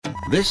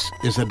This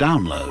is a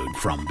download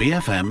from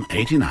BFM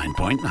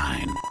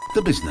 89.9,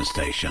 the business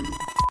station.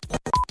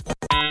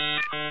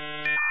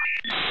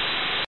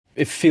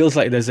 It feels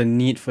like there's a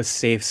need for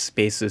safe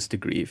spaces to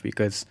grieve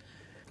because,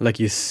 like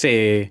you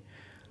say,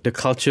 the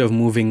culture of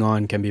moving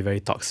on can be very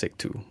toxic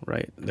too,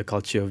 right? The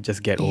culture of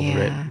just get over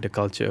it. The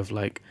culture of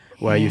like,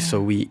 why are you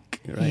so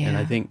weak, right? And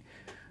I think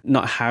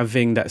not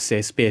having that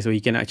safe space where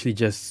you can actually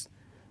just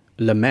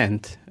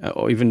lament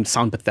or even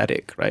sound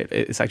pathetic, right?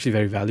 It's actually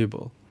very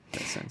valuable in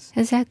that sense.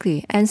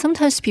 Exactly. And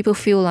sometimes people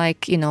feel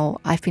like,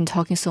 I've been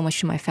talking so much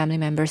to my family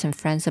members and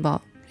friends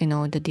about,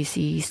 the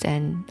disease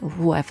and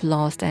who I've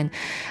lost, and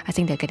I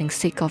think they're getting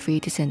sick of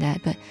it, this and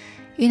that. But,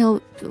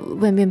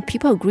 when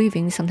people are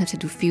grieving, sometimes they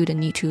do feel the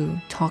need to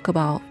talk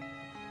about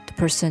the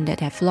person that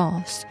they've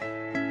lost.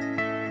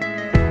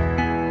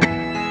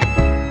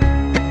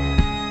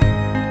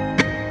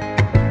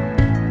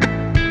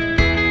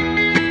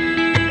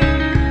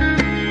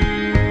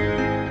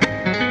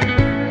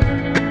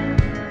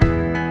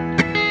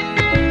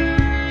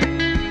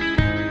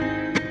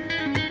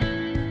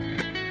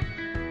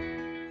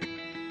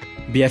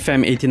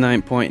 BFM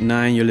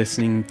 89.9, you're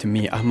listening to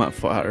me, Ahmad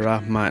Fuad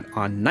Rahmat,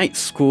 on Night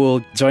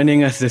School.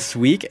 Joining us this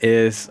week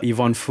is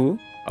Yvonne Foo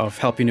of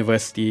Help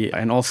University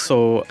and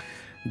also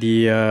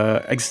the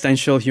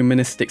Existential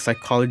Humanistic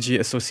Psychology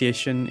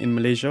Association in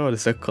Malaysia, or the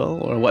Circle,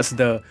 or what's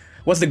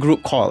the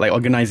group called? Like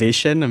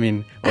organization? I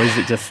mean, or is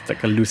it just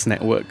like a loose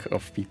network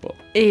of people?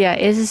 Yeah,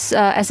 it's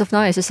as of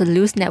now, it's just a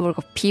loose network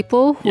of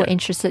people who are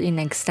interested in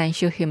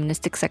existential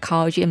humanistic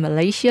psychology in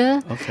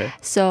Malaysia. Okay.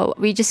 So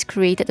we just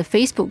created a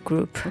Facebook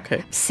group.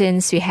 Okay.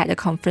 Since we had a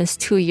conference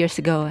 2 years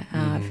ago,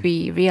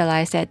 we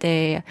realized that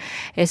there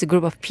is a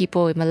group of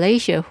people in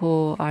Malaysia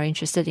who are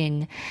interested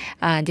in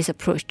this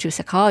approach to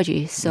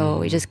psychology. So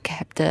we just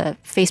kept the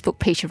Facebook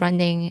page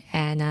running,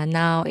 and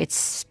now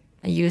it's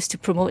used to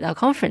promote our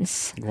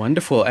conference.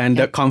 Wonderful. And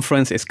the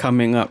conference is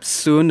coming up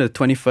soon, the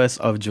 21st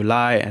of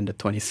July and the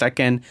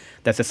 22nd.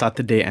 That's a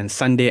Saturday and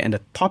Sunday. And the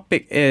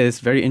topic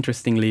is, very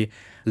interestingly,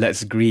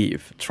 Let's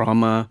Grieve,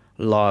 Trauma,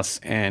 Loss,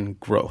 and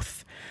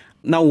Growth.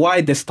 Now,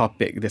 why this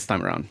topic this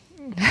time around?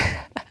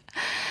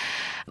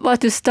 Well,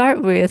 to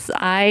start with,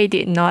 I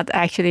did not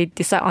actually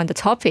decide on the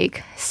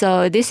topic.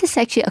 So this is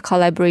actually a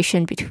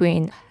collaboration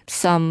between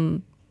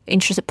some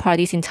interested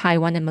parties in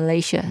Taiwan and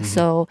Malaysia.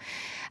 So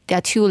there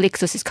are two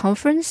legs of this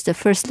conference. The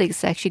first leg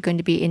is actually going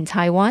to be in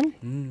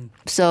Taiwan.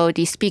 So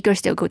the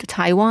speakers, they'll go to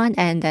Taiwan,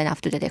 and then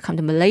after that, they come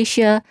to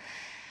Malaysia.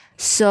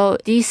 So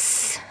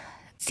this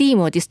theme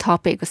or this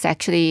topic was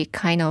actually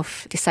kind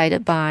of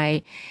decided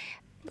by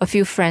a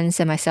few friends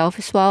and myself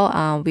as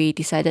well. We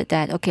decided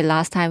that, okay,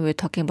 last time we were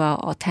talking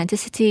about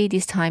authenticity.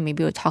 This time,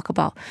 maybe we'll talk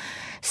about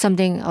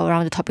something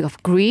around the topic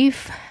of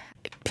grief.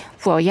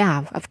 Well,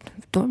 I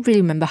don't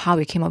really remember how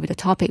we came up with the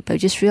topic, but I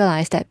just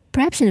realized that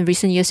perhaps in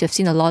recent years, you've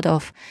seen a lot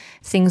of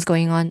things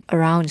going on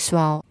around as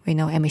well.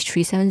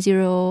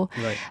 MH370,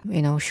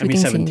 right.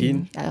 shootings MH17.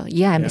 in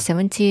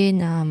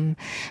MH17,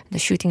 the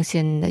shootings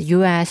in the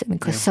US,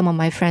 because some of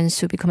my friends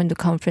who be coming to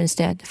the conference,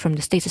 they're from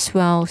the States as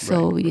well.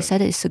 So we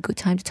decided it's a good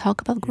time to talk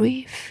about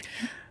grief.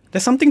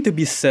 There's something to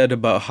be said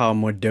about how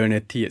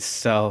modernity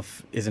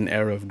itself is an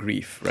era of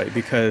grief, right?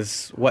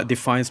 Because what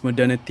defines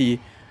modernity?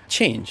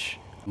 Change,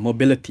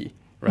 mobility,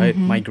 right?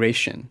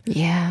 Migration.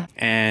 Yeah.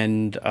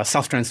 And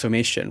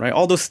self-transformation, right?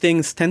 All those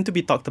things tend to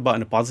be talked about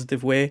in a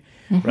positive way,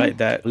 right?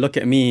 That look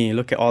at me,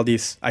 look at all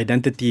these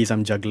identities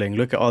I'm juggling,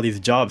 look at all these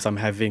jobs I'm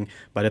having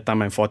by the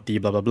time I'm 40,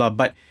 blah, blah, blah.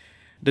 But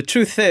the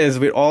truth is,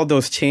 with all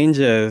those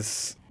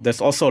changes,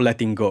 there's also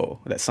letting go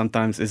that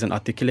sometimes isn't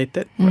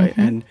articulated, right?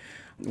 And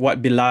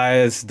what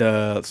belies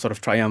the sort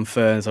of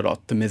triumphance or the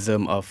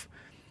optimism of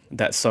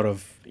that sort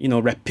of,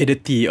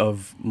 rapidity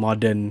of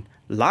modern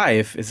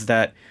life is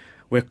that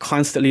we're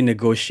constantly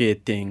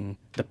negotiating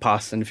the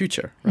past and the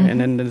future, right? And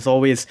then it's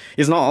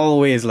not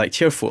always like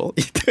cheerful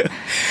either.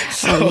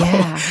 So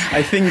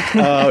I think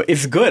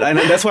it's good. And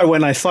that's why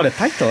when I saw the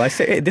title, I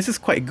said, hey, this is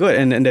quite good.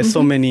 And there's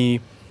so many,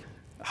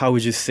 how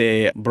would you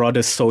say,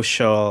 broader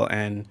social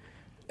and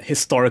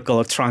historical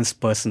or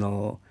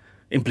transpersonal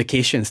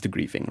implications to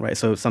grieving, right?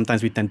 So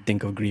sometimes we tend to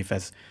think of grief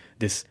as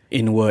this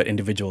inward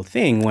individual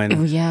thing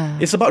when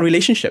it's about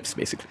relationships,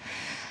 basically.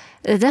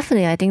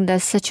 Definitely. I think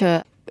that's such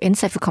a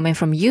insightful comment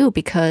from you,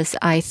 because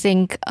I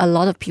think a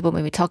lot of people,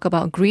 when we talk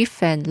about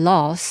grief and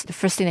loss, the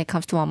first thing that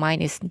comes to our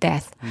mind is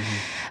death.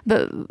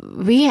 But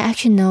we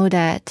actually know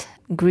that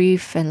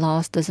grief and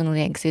loss doesn't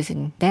only exist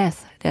in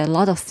death. There are a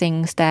lot of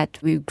things that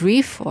we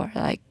grieve for,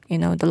 like,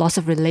 the loss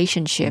of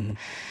relationship.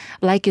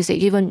 Like you said,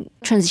 even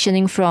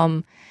transitioning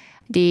from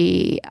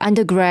the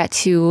undergrad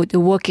to the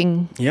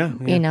working,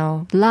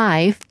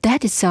 life,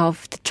 that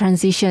itself, the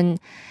transition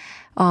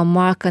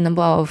mark a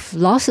number of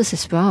losses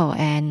as well,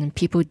 and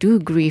people do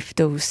grieve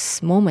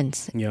those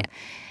moments.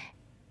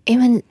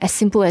 Even as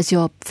simple as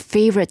your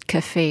favorite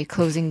cafe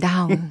closing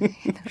down.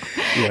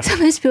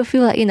 Sometimes people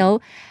feel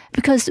like,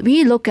 because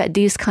we look at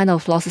these kind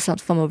of losses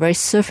from a very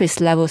surface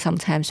level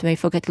sometimes, we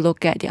forget to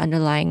look at the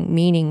underlying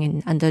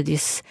meaning under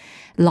this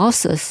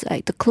losses.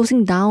 Like the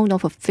closing down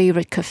of a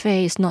favorite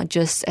cafe is not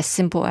just as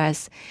simple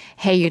as,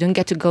 hey, you don't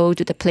get to go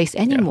to the place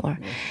anymore.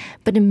 Yeah.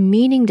 But the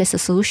meaning that's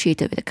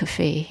associated with the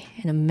cafe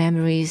and the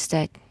memories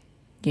that,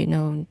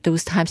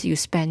 those times that you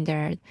spend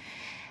there,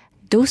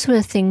 those were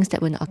the things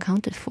that were not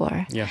accounted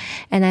for. Yeah.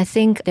 And I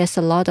think there's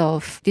a lot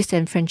of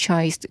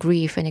disenfranchised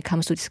grief when it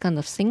comes to this kind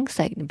of things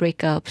like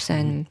breakups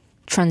and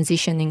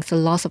transitioning, the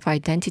loss of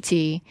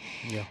identity,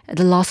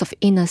 the loss of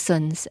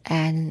innocence.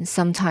 And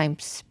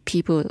sometimes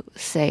people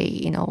say,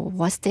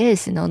 what's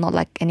this? Not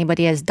like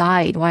anybody has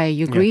died. Why are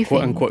you grieving?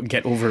 Quote unquote,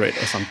 get over it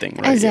or something.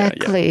 Right?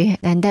 Exactly. Yeah.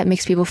 And that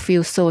makes people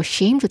feel so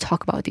ashamed to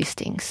talk about these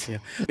things. Yeah.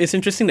 It's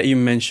interesting that you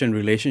mentioned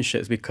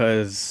relationships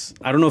because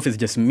I don't know if it's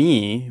just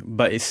me,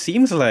 but it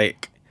seems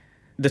like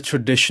the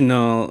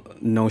traditional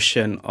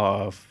notion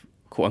of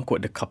quote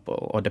unquote the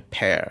couple or the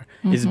pair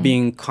is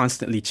being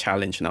constantly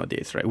challenged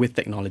nowadays, right? With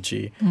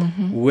technology,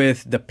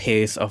 with the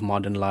pace of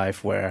modern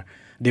life where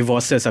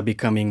divorces are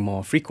becoming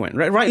more frequent,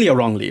 right? Rightly or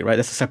wrongly, right?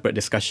 That's a separate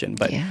discussion,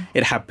 but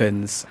it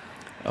happens.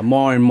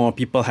 More and more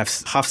people have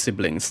half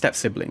siblings, step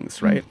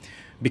siblings, right?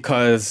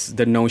 Because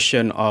the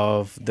notion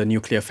of the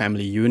nuclear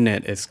family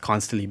unit is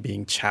constantly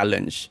being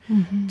challenged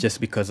just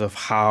because of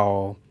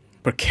how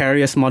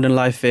precarious modern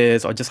life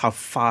is or just how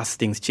fast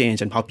things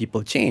change and how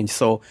people change.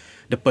 So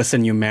the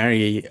person you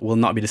marry will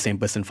not be the same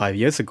person 5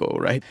 years ago,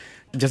 right?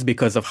 Just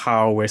because of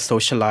how we're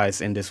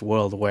socialized in this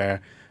world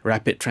where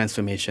rapid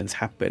transformations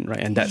happen, right?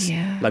 And that's,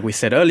 like we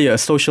said earlier, a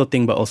social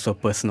thing, but also a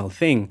personal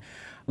thing,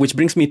 which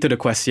brings me to the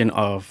question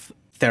of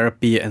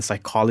therapy and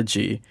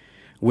psychology,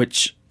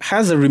 which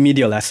has a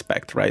remedial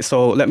aspect, right?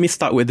 So let me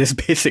start with this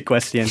basic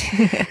question.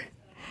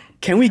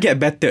 Can we get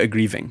better at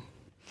grieving?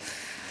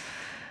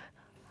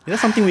 Is that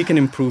something we can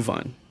improve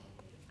on?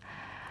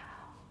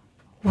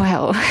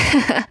 Well,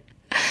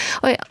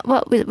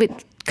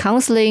 with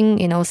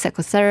counseling,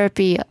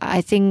 psychotherapy,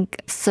 I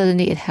think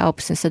certainly it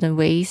helps in certain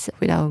ways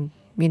with our,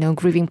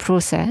 grieving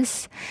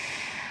process.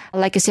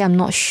 Like I say, I'm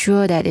not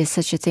sure that it's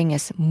such a thing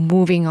as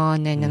moving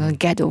on and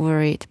get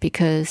over it,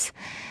 because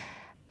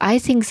I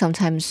think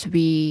sometimes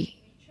we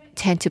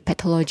tend to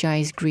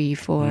pathologize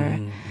grief or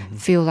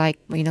feel like,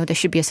 there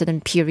should be a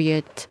certain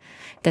period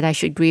that I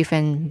should grieve,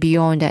 and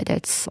beyond that,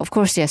 that's, of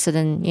course, there are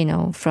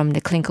certain, from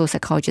the clinical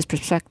psychologist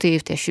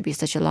perspective, there should be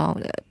such a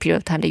long period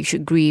of time that you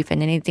should grieve,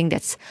 and anything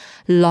that's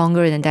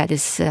longer than that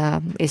is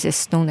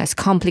known as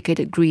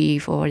complicated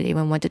grief, or they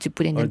even wanted to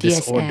put in or the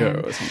disorder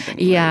DSM. or something.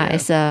 Yeah,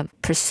 it's a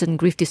person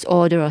grief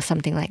disorder or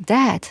something like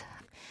that.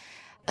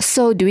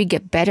 So do we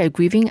get better at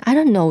grieving? I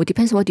don't know. It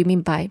depends on what you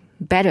mean by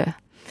better.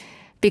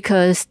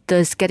 Because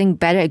does getting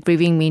better at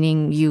grieving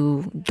meaning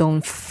you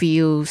don't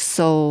feel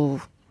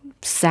so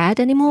sad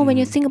anymore when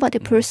you think about the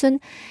person?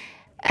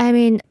 I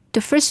mean,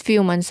 the first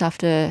few months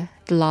after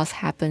the loss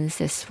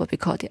happens is what we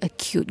call the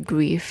acute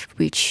grief,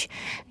 which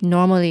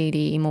normally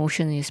the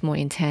emotion is more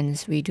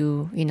intense. We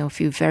do,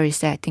 feel very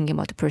sad thinking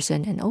about the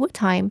person. And over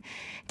time,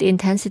 the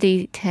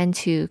intensity tend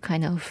to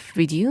kind of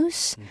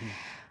reduce.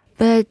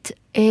 But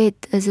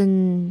it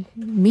doesn't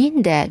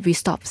mean that we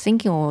stop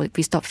thinking or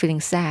we stop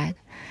feeling sad.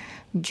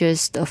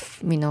 Just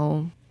of,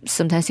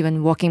 sometimes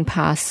even walking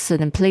past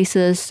certain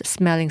places,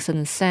 smelling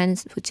certain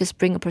scents would just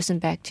bring a person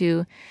back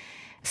to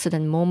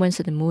certain moments,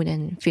 certain mood,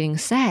 and feeling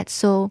sad.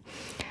 So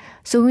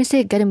when we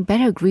say getting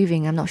better at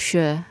grieving, I'm not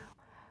sure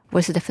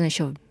what's the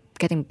definition of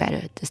getting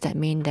better. Does that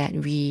mean that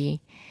we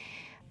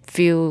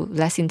feel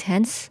less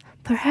intense?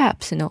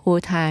 Perhaps,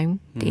 over time,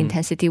 the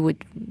intensity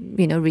would,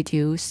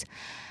 reduce.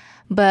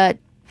 But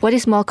what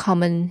is more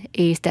common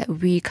is that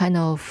we kind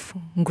of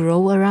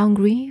grow around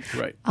grief.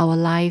 Right. Our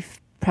life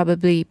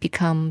probably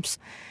becomes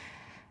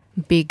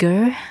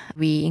bigger.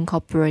 We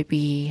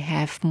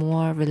have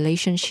more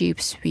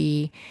relationships.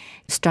 We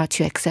start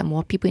to accept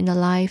more people in our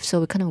life. So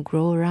we kind of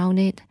grow around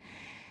it.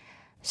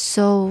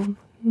 So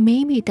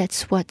maybe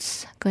that's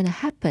what's going to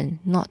happen.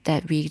 Not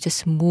that we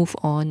just move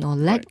on or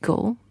let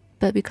go,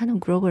 but we kind of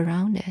grow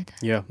around it.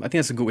 Yeah, I think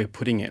that's a good way of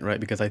putting it, right?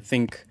 Because I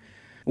think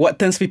what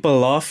turns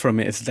people off from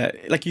it is that,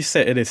 like you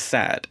said, it is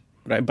sad,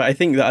 right? But I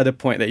think the other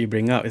point that you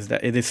bring up is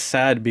that it is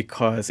sad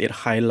because it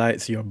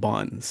highlights your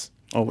bonds,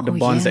 or the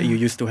bonds that you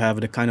used to have,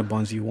 the kind of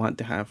bonds you want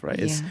to have, right?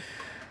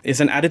 It's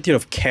an attitude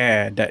of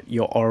care that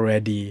you're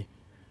already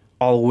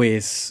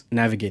always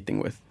navigating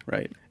with,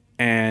 right?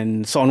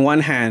 And so on one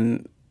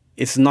hand,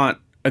 it's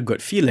not a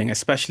good feeling,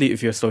 especially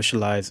if you're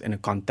socialized in a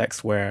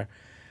context where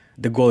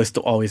the goal is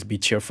to always be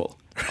cheerful.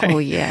 Right? Oh,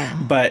 yeah.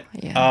 But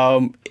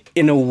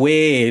in a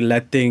way,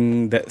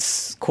 letting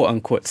that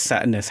quote-unquote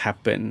sadness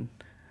happen,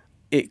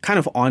 it kind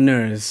of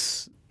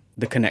honors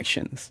the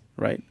connections,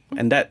 right?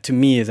 And that, to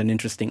me, is an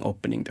interesting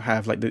opening to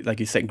have, like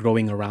you said,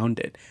 growing around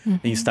it.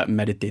 And you start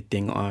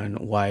meditating on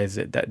why is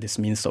it that this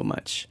means so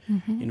much?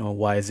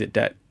 Why is it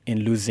that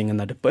in losing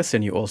another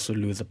person, you also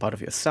lose a part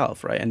of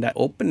yourself, right? And that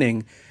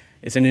opening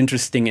is an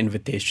interesting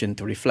invitation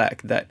to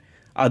reflect that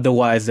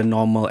otherwise the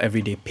normal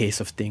everyday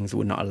pace of things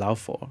would not allow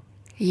for.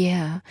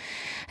 Yeah.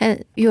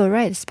 And you're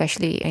right,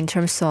 especially in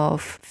terms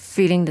of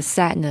feeling the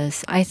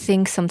sadness. I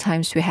think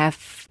sometimes we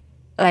have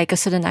like a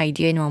certain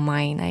idea in our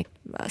mind, like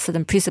a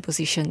certain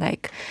presupposition,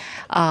 like,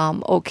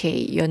 okay,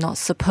 you're not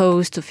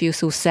supposed to feel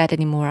so sad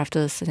anymore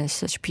after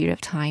such a period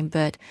of time.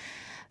 But,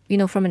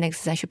 from an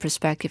existential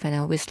perspective, and I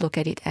always look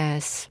at it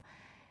as,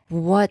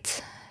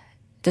 what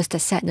does the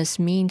sadness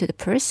mean to the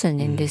person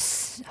in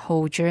this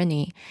whole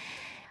journey?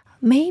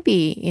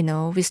 Maybe,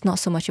 it's not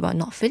so much about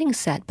not feeling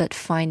sad, but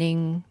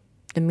finding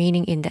the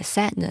meaning in that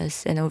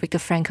sadness. Viktor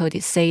Frankl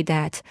did say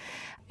that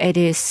it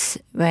is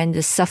when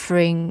the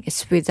suffering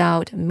is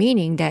without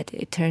meaning that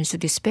it turns to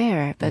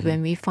despair. But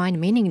when we find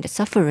meaning in the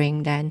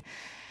suffering, then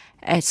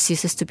it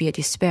ceases to be a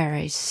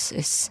despair.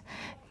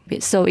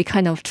 So it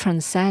kind of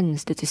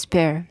transcends the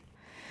despair.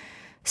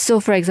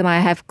 So, for example, I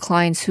have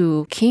clients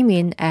who came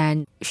in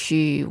and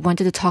she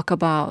wanted to talk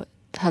about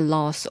her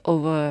loss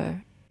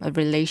over a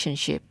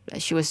relationship.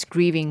 She was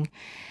grieving.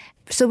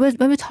 So when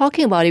we're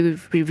talking about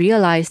it, we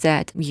realize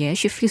that,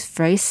 she feels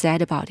very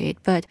sad about it,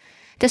 but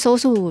there's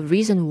also a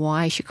reason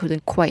why she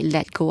couldn't quite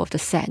let go of the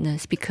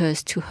sadness,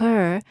 because to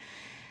her,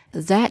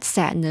 that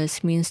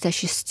sadness means that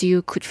she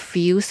still could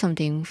feel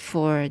something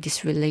for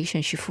this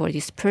relationship, for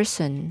this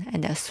person.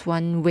 And that's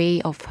one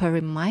way of her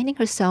reminding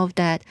herself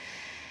that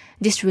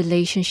this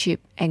relationship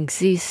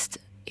exists,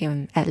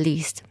 at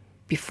least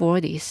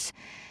before this.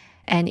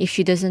 And if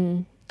she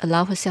doesn't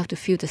allow herself to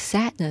feel the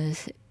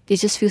sadness, it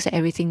just feels that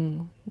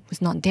everything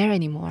was not there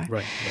anymore.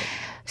 Right.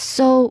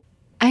 So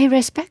I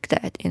respect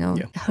that,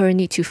 her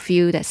need to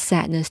feel that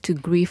sadness, to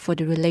grieve for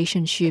the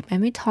relationship.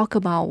 And we talk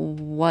about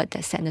what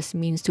that sadness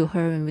means to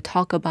her, and we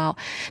talk about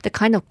the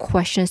kind of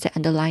questions that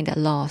underlie that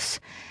loss,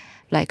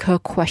 like her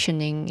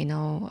questioning,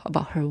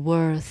 about her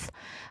worth,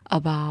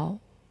 about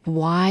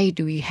why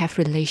do we have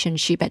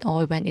relationship at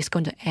all when it's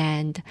going to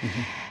end.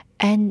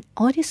 And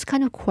all these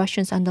kind of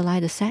questions underlie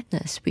the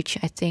sadness, which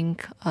I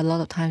think a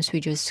lot of times we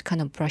just kind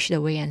of brush it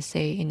away and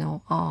say,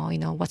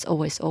 what's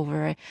over is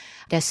over.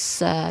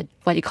 There's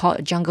what you call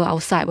a jungle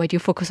outside, where you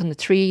focus on the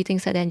tree,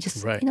 things like that, and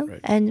just, Right.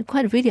 and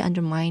quite really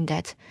undermine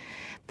that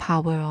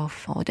power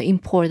of, or the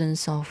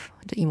importance of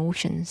the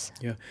emotions.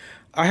 Yeah.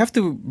 I have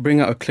to bring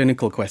out a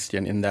clinical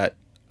question in that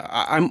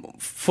I'm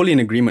fully in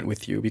agreement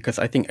with you, because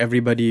I think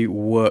everybody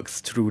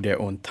works through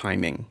their own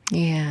timing.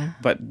 Yeah.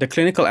 But the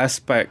clinical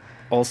aspect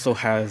also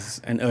has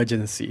an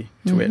urgency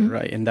to it,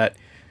 right? In that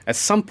at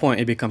some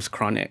point it becomes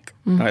chronic.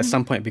 At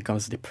some point it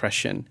becomes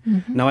depression.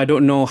 Now, I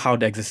don't know how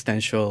the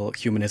existential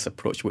humanist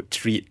approach would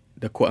treat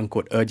the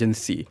quote-unquote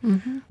urgency.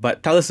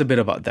 But tell us a bit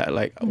about that.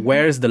 Like,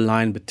 where is the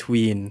line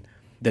between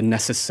the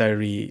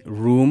necessary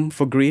room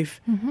for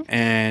grief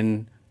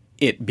and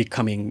it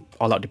becoming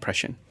all-out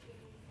depression?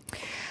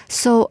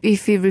 So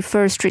if we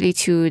refer strictly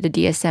to the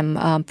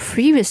DSM,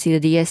 previously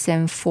the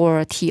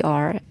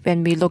DSM-4-TR,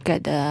 when we look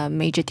at the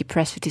major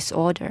depressive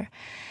disorder,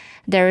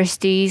 there is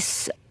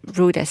this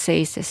rule that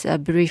says there's a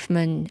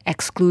bereavement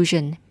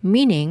exclusion,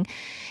 meaning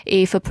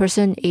if a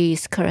person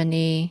is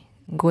currently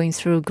going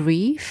through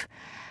grief,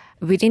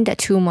 within that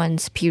 2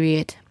 months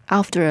period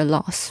after a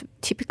loss,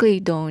 typically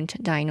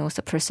don't diagnose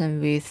a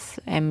person with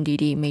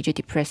MDD, major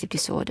depressive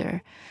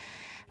disorder.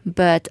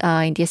 But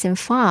in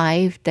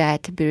DSM-5,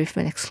 that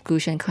bereavement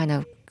exclusion kind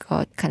of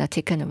got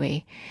taken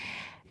away,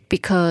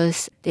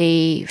 because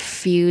they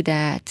feel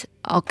that,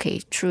 okay,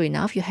 true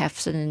enough, you have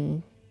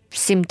certain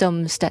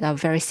symptoms that are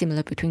very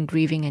similar between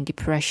grieving and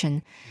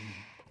depression.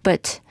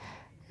 But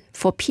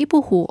for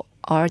people who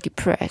are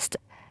depressed,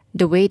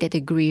 the way that they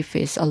grieve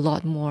is a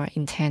lot more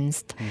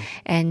intense.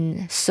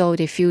 And so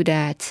they feel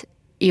that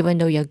even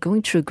though you're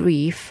going through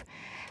grief,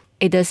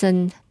 it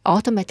doesn't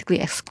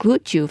automatically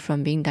exclude you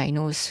from being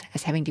diagnosed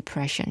as having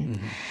depression.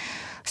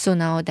 So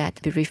now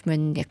that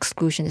bereavement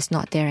exclusion is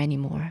not there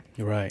anymore.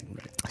 Right.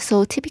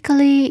 So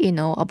typically,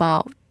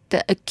 about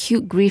the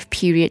acute grief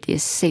period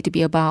is said to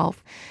be about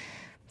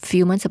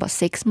few months, about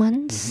 6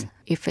 months.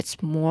 If it's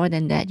more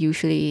than that,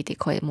 usually they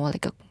call it more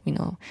like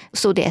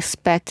so they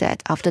expect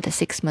that after the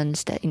 6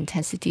 months, the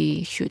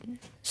intensity should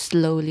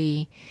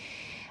slowly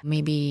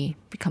maybe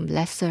become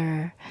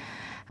lesser.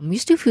 You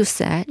still feel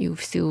sad, you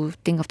still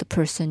think of the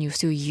person, you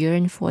still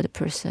yearn for the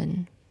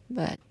person,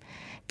 but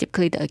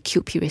typically the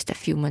acute period is the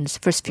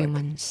first few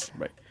months.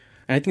 Right.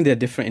 And I think there are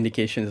different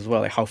indications as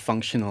well, like how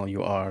functional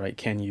you are, right?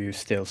 Can you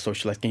still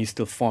socialize? Can you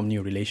still form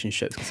new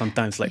relationships? Because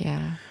sometimes,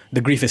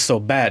 the grief is so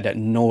bad that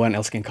no one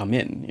else can come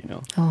in,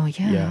 Oh,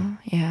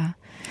 yeah.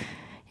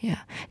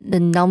 The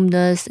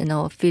numbness,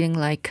 feeling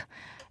like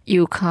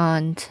you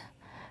can't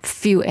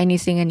feel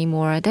anything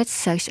anymore,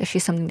 that's actually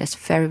something that's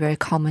very, very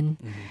common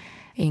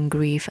in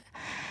grief.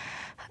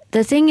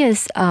 The thing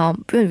is,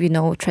 we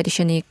know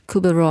traditionally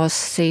Kubler-Ross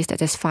says that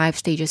there's 5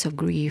 stages of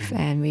grief,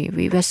 and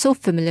we were so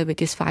familiar with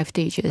these 5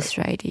 stages,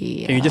 right?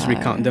 Can you just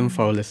recount them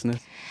for our listeners?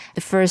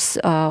 The first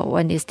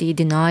one is the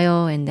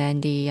denial, and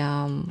then the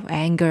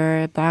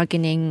anger,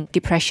 bargaining,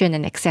 depression,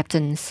 and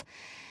acceptance.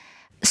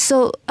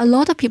 So a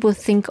lot of people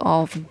think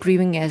of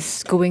grieving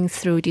as going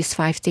through these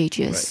 5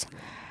 stages. Right.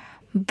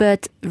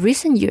 But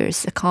recent years,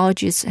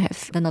 psychologists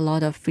have done a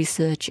lot of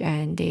research,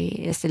 and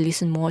as they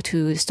listen more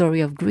to the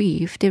story of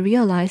grief, they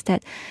realize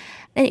that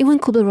And even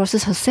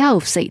Kubler-Ross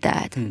herself said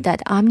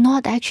that I'm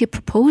not actually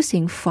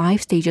proposing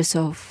 5 stages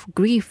of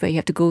grief where you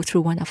have to go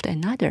through one after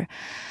another.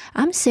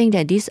 I'm saying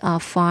that these are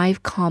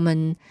 5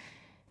 common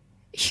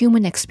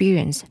human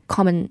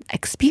common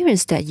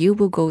experience that you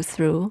will go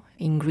through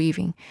in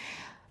grieving.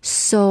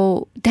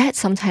 So that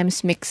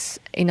sometimes makes,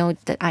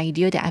 that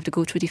idea that I have to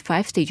go through the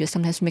 5 stages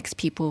sometimes makes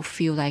people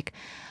feel like,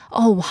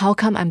 oh, how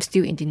come I'm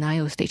still in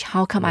denial stage?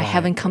 How come I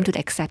haven't come to the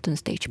acceptance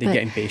stage? They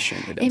get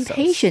impatient with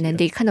themselves. And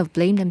they kind of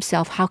blame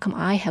themselves. How come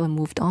I haven't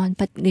moved on?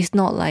 But it's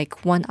not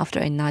like one after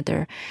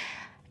another.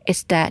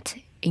 It's that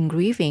in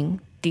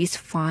grieving, these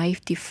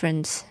 5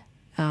 different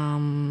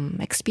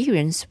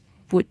experience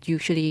would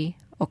usually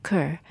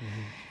occur,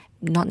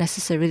 not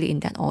necessarily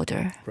in that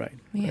order. Right.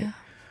 Yeah. Right.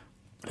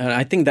 And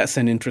I think that's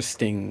an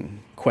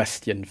interesting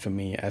question for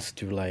me as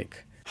to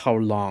like how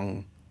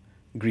long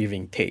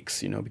grieving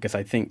takes, because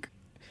I think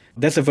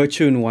there's a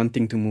virtue in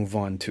wanting to move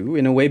on too,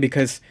 in a way,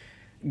 because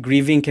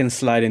grieving can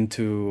slide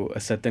into a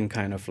certain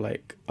kind of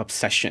like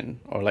obsession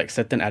or like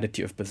certain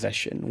attitude of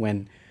possession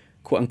when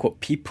quote unquote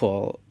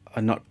people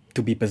are not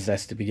to be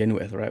possessed to begin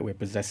with, right? We're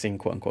possessing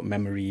quote unquote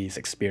memories,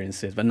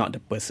 experiences, but not the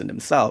person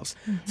themselves.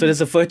 So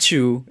there's a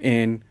virtue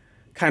in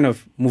kind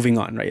of moving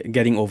on, right?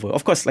 Getting over.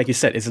 Of course, like you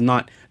said, it's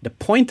not the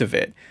point of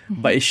it,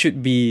 but it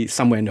should be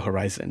somewhere in the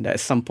horizon that at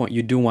some point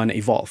you do want to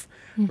evolve,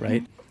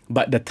 right?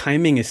 But the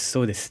timing is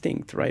so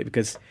distinct, right?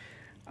 Because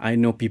I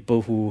know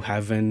people who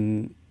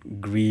haven't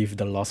grieved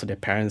the loss of their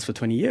parents for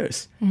 20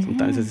 years.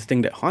 Sometimes it's this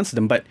thing that haunts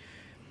them, but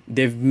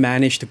they've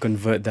managed to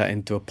convert that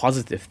into a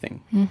positive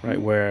thing, right?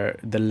 Where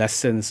the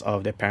lessons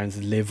of their parents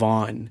live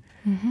on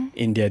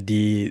in their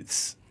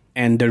deeds.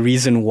 And the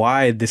reason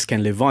why this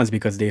can live on is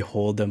because they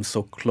hold them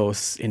so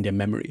close in their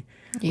memory,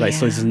 right?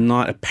 So it's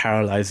not a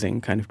paralyzing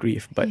kind of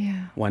grief, but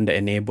one that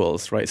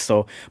enables, right?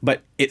 So,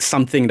 but it's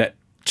something that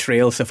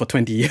trails her for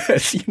 20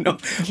 years,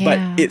 but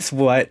it's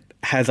what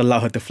has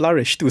allowed her to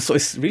flourish too. So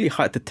it's really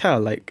hard to tell,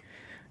 like,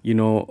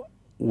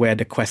 where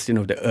the question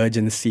of the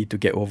urgency to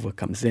get over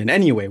comes in.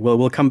 Anyway,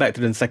 we'll come back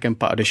to the second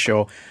part of the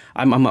show.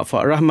 I'm Ahmad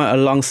Fuad Rahmat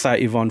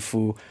alongside Yvonne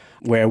Foo,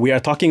 where we are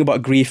talking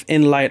about grief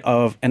in light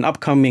of an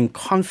upcoming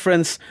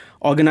conference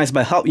organized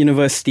by Help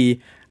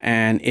University,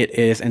 and it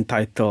is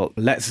entitled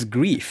Let's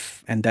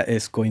Grieve, and that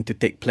is going to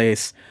take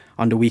place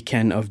on the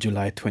weekend of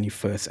July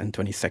 21st and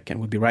 22nd.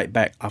 We'll be right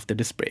back after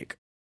this break.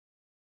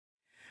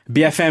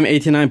 BFM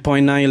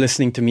 89.9, you're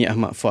listening to me,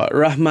 Ahmad Fuad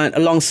Rahmat,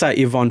 alongside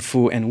Yvonne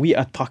Foo, and we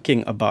are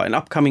talking about an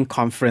upcoming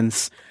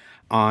conference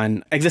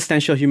on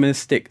existential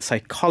humanistic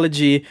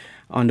psychology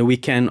on the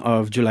weekend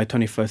of July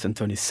 21st and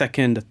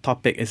 22nd. The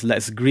topic is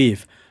Let's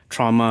Grieve,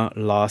 Trauma,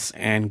 Loss,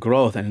 and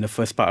Growth. And in the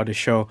first part of the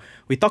show,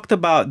 we talked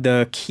about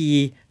the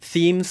key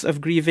themes of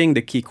grieving,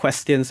 the key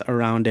questions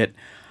around it.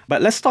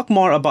 But let's talk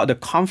more about the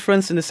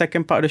conference in the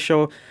second part of the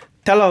show.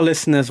 Tell our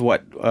listeners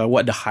what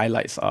the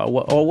highlights are,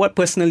 or what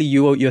personally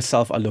you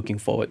yourself are looking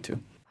forward to.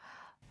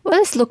 Well,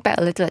 let's look back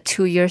a little at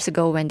 2 years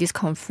ago when this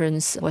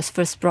conference was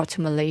first brought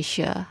to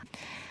Malaysia.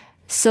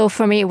 So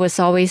for me, it was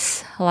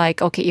always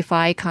like, okay, if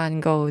I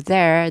can't go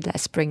there,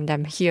 let's bring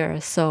them here.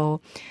 So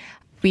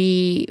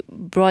we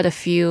brought a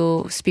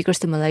few speakers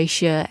to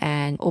Malaysia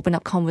and opened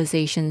up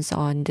conversations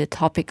on the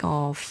topic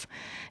of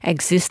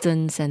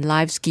existence and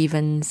lives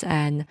given.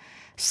 And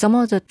some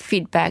of the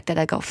feedback that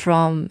I got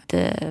from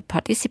the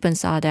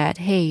participants are that,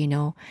 hey,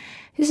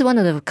 this is one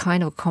of the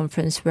kind of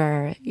conference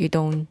where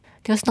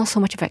there's not so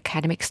much of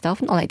academic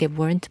stuff, not like they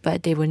weren't,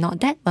 but they were not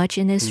that much.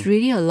 And there's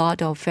really a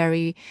lot of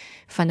very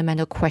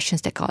fundamental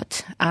questions that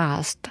got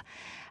asked.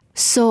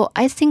 So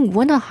I think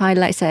one of the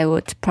highlights that I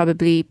would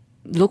probably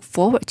look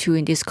forward to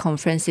in this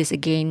conference is,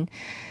 again,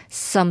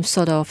 some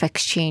sort of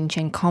exchange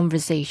and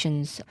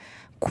conversations,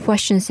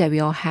 questions that we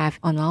all have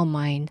on our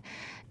mind.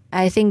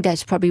 I think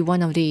that's probably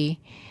one of the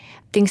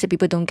things that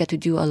people don't get to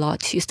do a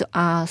lot, is to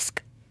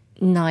ask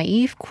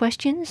naive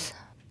questions,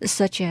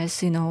 such as,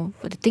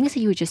 the things that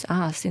you just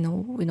asked,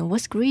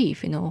 what's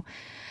grief?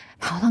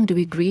 How long do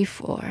we grieve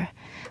for?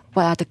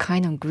 What are the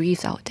kind of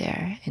griefs out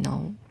there?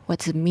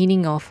 What's the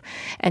meaning of?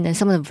 And then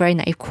some of the very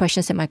naive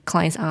questions that my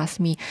clients ask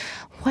me,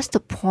 what's the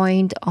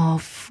point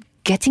of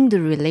getting the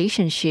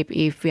relationship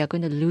if we are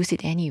going to lose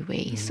it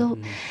anyway? So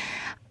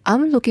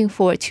I'm looking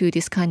forward to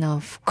this kind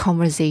of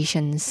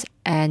conversations.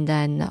 And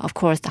then, of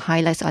course, the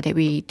highlights are that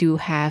we do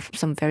have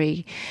some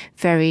very,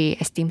 very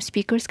esteemed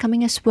speakers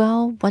coming as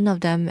well. One of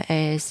them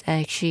is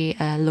actually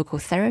a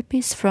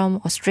logotherapist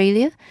from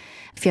Australia.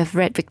 If you have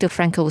read Viktor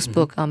Frankl's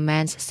book on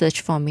Man's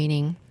Search for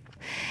Meaning,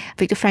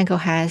 Viktor Frankl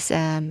has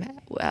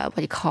I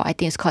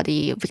think it's called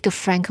the Viktor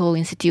Frankl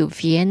Institute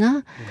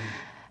Vienna.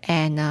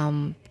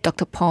 And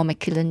Dr. Paul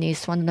McKillen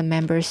is one of the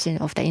members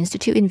of the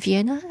institute in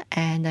Vienna,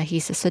 and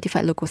he's a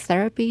certified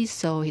logotherapist,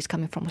 so he's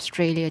coming from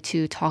Australia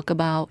to talk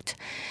about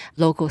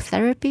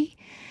logotherapy.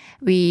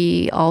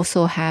 We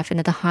also have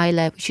another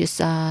highlight, which is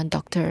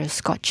Dr.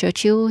 Scott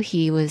Churchill.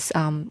 He was,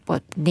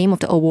 the name of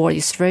the award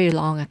is very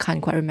long. I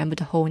can't quite remember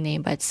the whole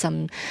name, but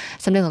something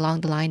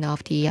along the line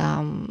of the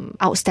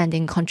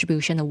Outstanding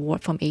Contribution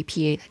Award from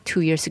APA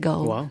 2 years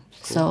ago. Wow.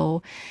 Cool.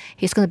 So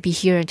he's going to be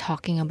here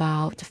talking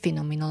about the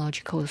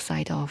phenomenological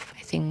side of,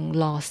 I think,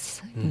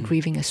 loss and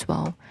grieving as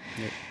well.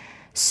 Yep.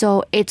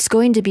 So it's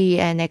going to be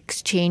an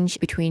exchange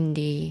between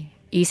the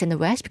East and the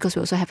West, because we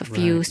also have a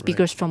few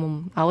speakers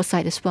from our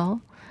side as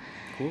well.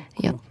 Cool.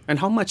 Yep. And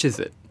how much is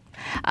it?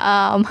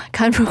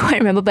 Can't quite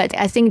remember, but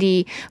I think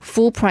the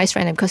full price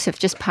right now, because we've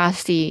just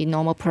passed the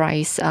normal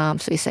price, so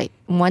it's like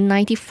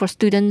 $190 for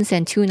students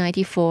and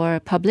 $290 for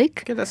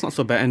public. Okay, that's not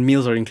so bad. And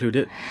meals are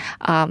included?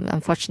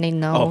 Unfortunately,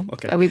 no. Oh,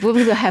 okay. We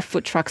will have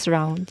food trucks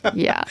around.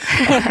 Yeah.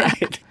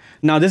 Right.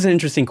 Now, this is an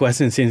interesting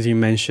question, since you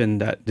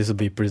mentioned that this will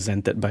be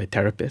presented by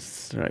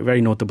therapists, right? Very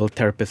notable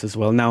therapists as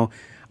well. Now,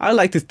 I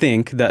like to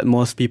think that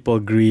most people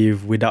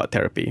grieve without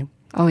therapy.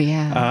 Oh,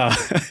 yeah.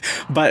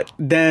 But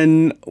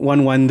then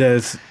one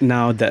wonders,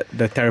 now that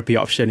the therapy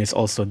option is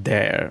also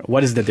there,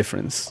 what is the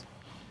difference?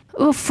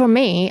 Well, for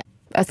me,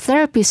 a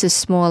therapist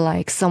is more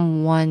like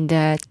someone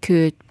that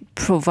could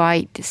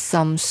provide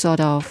some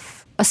sort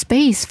of a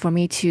space for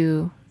me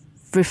to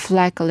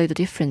reflect a little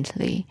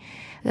differently.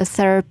 A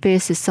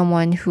therapist is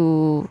someone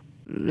who,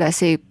 let's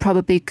say,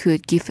 probably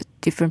could give a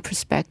different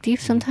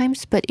perspective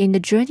sometimes. But in the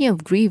journey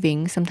of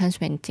grieving, sometimes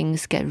when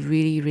things get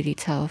really, really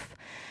tough,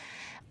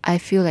 I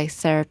feel like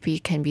therapy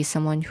can be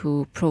someone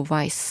who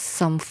provides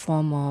some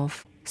form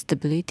of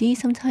stability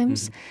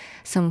sometimes,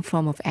 some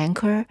form of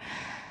anchor.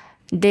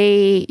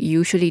 They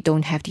usually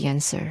don't have the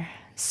answer.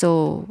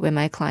 So when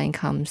my client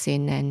comes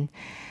in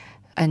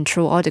and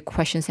throw all the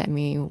questions at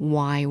me,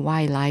 why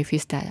life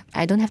is that,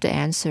 I don't have the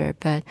answer.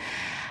 But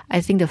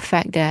I think the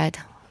fact that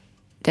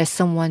there's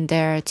someone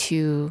there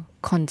to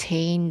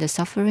contain the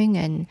suffering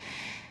and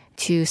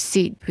to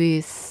sit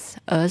with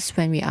us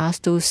when we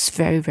ask those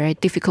very, very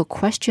difficult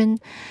questions,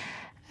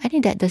 I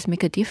think that does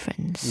make a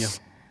difference.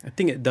 Yeah, I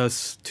think it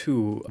does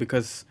too,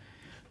 because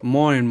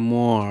more and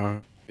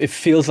more, it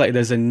feels like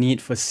there's a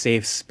need for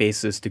safe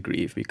spaces to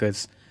grieve,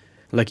 because,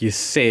 like you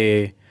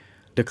say,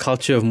 the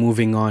culture of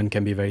moving on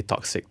can be very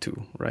toxic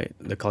too, right?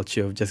 The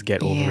culture of just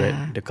get over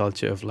it, the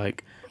culture of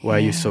like, why are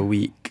you so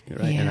weak,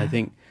 right? And I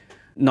think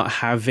not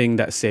having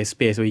that safe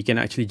space where you can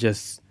actually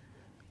just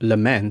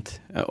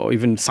lament or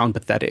even sound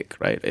pathetic,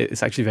 right?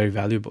 It's actually very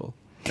valuable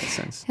in that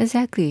sense.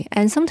 Exactly.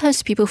 And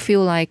sometimes people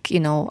feel like,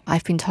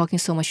 I've been talking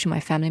so much to my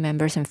family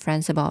members and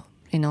friends about,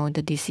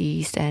 the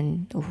disease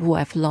and who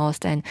I've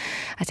lost, and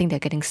I think they're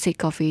getting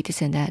sick of it,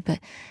 this and that. But,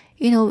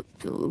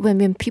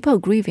 when people are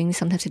grieving,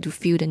 sometimes they do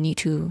feel the need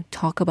to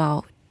talk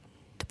about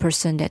the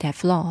person that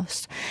they've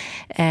lost.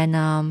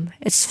 And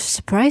it's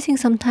surprising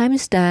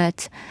sometimes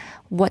that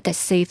what that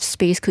safe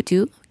space could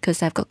do,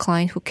 because I've got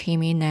clients who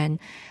came in and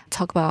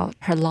talk about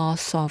her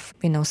loss of,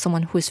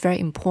 someone who is very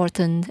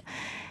important,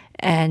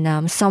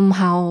 and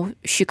somehow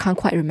she can't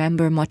quite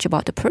remember much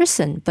about the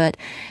person. But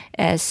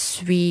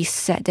as we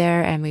sat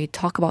there and we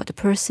talk about the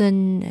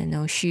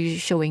person, she's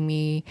showing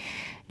me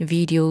the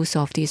videos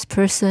of this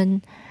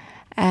person,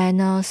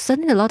 and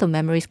suddenly a lot of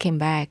memories came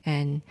back,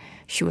 and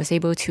she was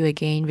able to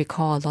again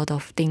recall a lot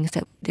of things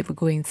that they were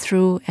going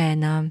through.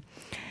 And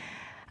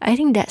I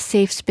think that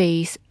safe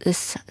space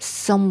is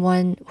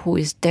someone who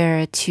is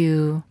there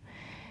to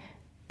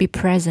be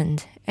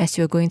present as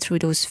you're going through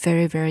those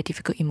very, very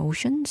difficult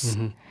emotions.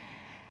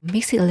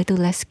 Makes it a little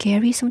less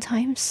scary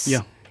sometimes.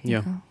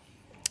 Yeah.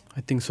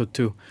 I think so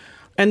too.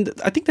 And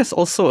I think there's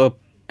also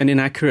an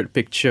inaccurate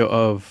picture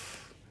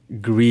of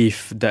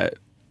grief that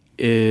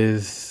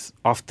is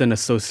often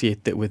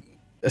associated with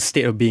a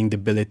state of being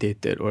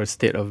debilitated or a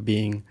state of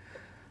being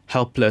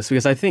helpless.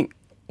 Because I think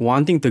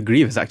wanting to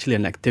grieve is actually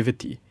an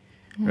activity.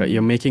 Right,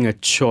 you're making a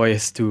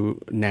choice to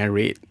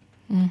narrate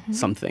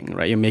something,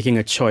 right? You're making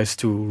a choice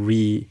to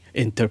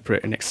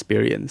reinterpret an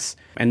experience.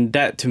 And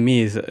that, to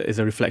me, is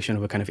a reflection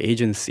of a kind of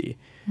agency.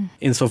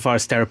 Insofar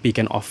as therapy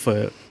can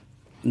offer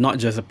not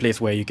just a place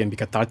where you can be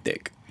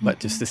cathartic, but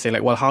just to say,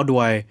 like, well, how do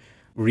I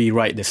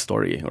rewrite this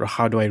story? Or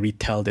how do I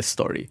retell this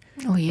story?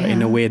 Oh, yeah. Right,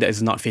 in a way that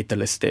is not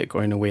fatalistic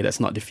or in a way that's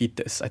not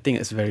defeatist. I think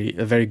it's a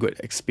very good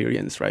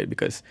experience, right?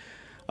 Because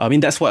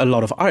that's what a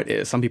lot of art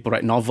is. Some people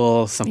write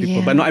novels, some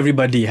people, but not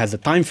everybody has the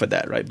time for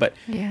that, right? But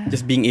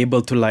just being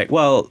able to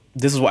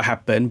this is what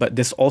happened, but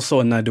there's also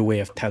another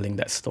way of telling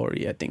that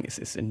story, I think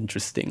is an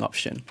interesting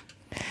option.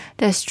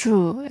 That's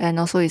true. And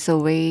also it's a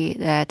way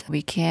that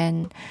we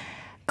can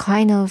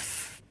kind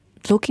of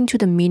look into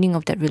the meaning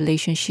of that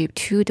relationship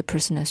to the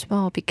person as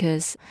well.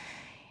 Because,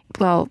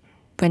 when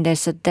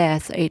there's a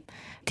death, it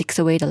takes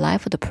away the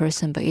life of the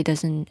person, but it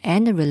doesn't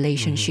end the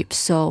relationship.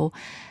 So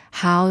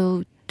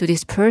how do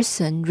this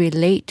person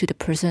relate to the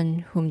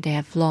person whom they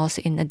have lost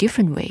in a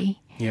different way?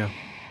 Yeah.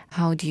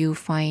 How do you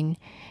find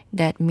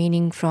that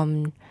meaning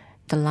from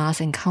the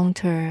last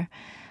encounter?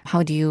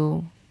 How do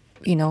you,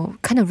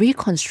 kind of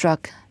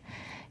reconstruct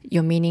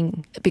your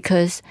meaning?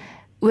 Because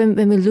when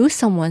we lose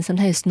someone,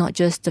 sometimes it's not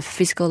just the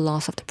physical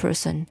loss of the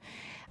person.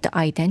 the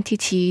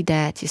identity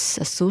that is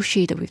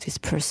associated with this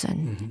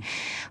person,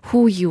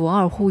 who you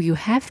are, who you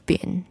have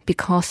been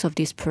because of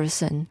this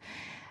person.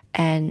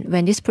 And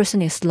when this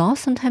person is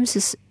lost, sometimes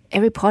it's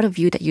every part of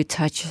you that you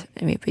touch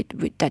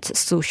that's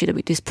associated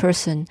with this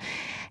person.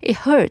 It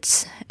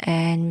hurts,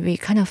 and we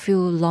kind of feel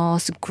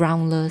lost,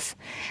 groundless.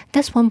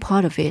 That's one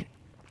part of it.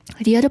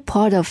 The other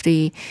part of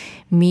the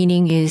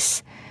meaning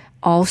is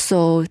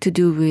also to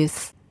do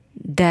with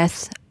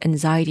death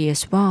anxiety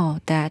as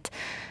well. That,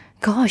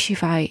 gosh,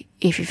 if I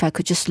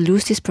could just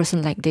lose this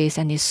person like this,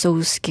 and it's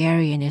so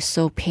scary and it's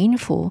so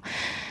painful,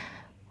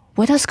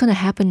 what else gonna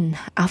happen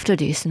after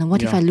this?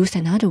 What if I lose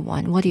another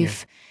one? What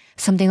if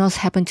something else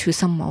happened to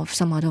some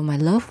other of my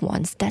loved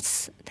ones?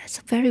 That's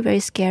a very, very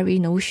scary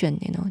notion.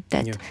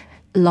 That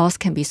loss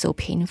can be so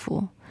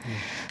painful.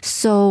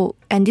 So,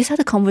 and these are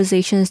the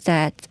conversations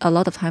that a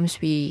lot of times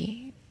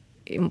we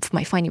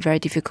might find it very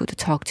difficult to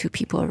talk to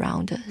people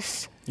around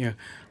us. Yeah.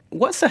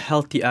 What's a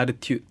healthy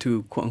attitude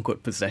to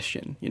quote-unquote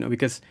possession?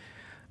 Because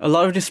a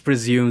lot of this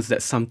presumes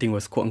that something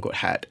was quote-unquote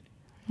had,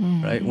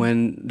 right?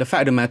 When the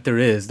fact of the matter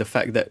is, the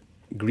fact that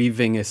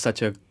grieving is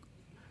such a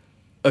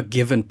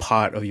given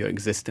part of your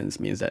existence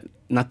means that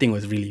nothing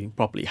was really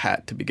properly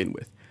had to begin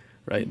with,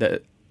 right?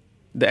 That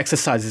the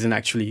exercise isn't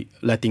actually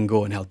letting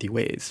go in healthy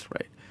ways,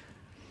 right?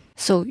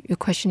 So your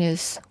question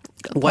is,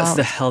 what's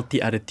the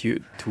healthy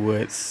attitude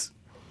towards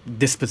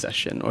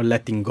dispossession or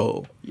letting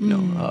go?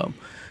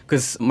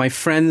 Because my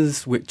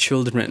friends with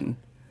children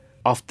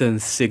often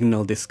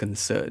signal this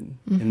concern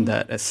in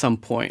that at some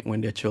point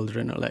when their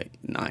children are like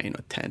 9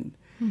 or 10,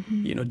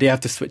 they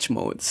have to switch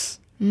modes.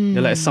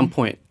 They're like, at some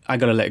point, I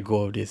gotta let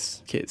go of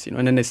these kids,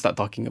 and then they start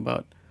talking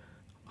about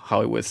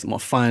how it was more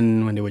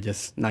fun when they were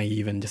just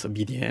naive and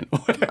disobedient or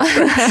whatever.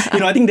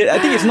 I think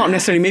it's not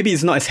necessarily, maybe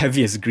it's not as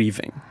heavy as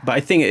grieving, but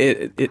I think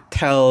it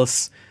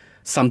tells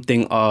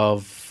something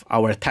of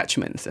our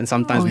attachments, and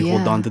sometimes we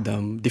hold on to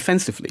them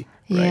defensively,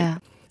 right? Yeah.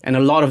 And a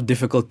lot of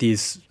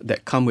difficulties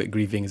that come with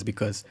grieving is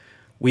because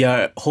we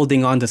are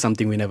holding on to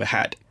something we never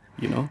had,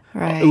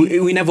 Right.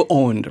 We never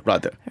owned,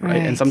 rather, right?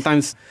 Right. And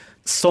sometimes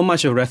so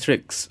much of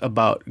rhetorics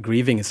about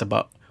grieving is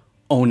about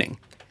owning.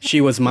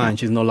 She was mine,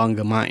 she's no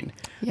longer mine.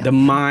 Yep. The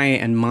my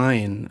and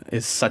mine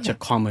is such a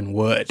common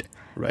word,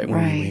 right?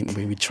 Right.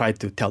 When we try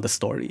to tell the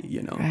story,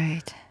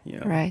 Right.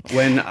 Yeah. Right.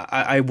 When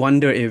I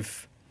wonder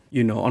if,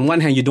 on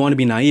one hand, you don't want to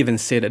be naive and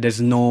say that there's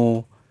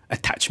no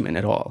attachment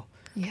at all,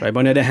 right? But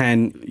on the other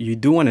hand, you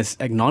do want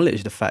to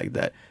acknowledge the fact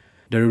that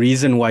the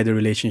reason why the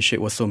relationship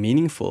was so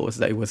meaningful was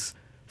that it was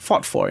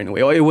fought for in a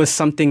way, or it was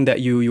something that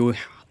you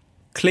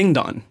clinged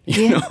on,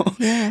 you know?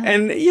 Yeah.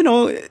 And,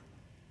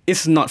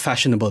 it's not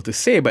fashionable to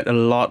say, but a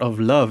lot of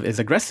love is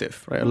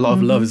aggressive, right? A lot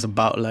of love is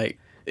about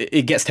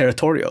it gets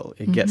territorial.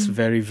 It gets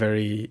very,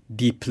 very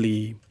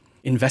deeply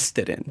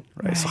invested in,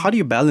 right? So how do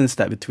you balance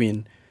that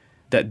between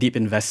that deep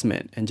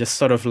investment and just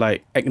sort of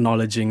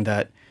acknowledging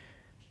that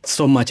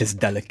so much is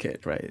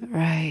delicate, right?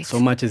 Right. So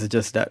much is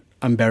just that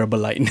unbearable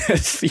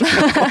lightness,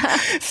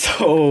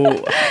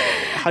 So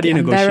how do you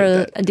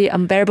negotiate that? The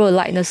unbearable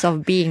lightness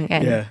of being,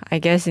 and Yeah. I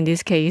guess in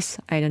this case,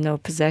 I don't know,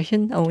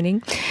 possession,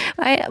 owning.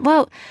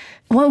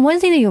 One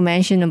thing that you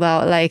mentioned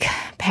about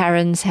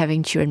parents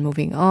having children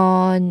moving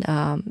on,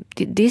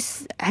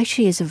 this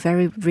actually is a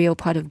very real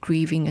part of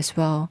grieving as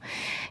well.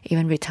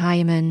 Even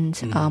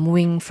retirement,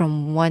 moving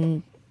from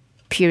one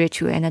period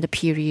to another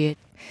period.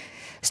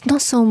 It's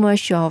not so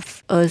much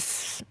of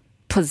us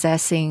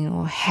possessing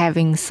or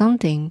having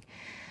something.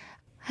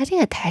 I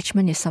think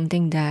attachment is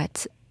something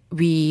that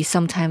we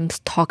sometimes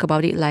talk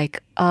about it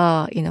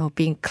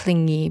being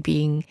clingy,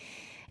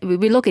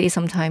 we look at it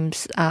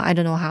sometimes, I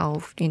don't know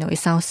how, it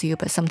sounds to you,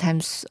 but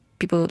sometimes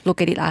people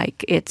look at it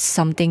like it's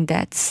something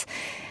that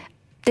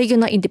you're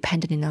not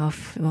independent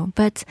enough.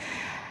 But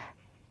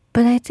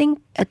I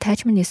think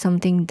attachment is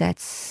something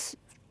that's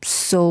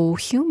so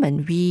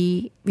human.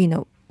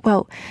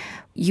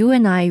 You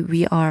and I,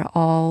 we are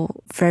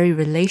all very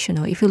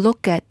relational. If you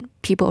look at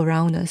people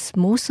around us,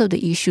 most of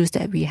the issues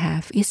that we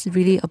have is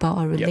really about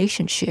our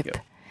relationship. Yep.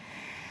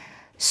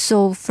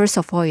 So first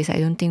of all, I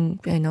don't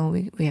think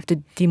we have to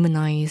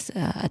demonize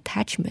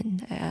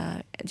attachment.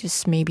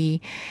 Just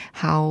maybe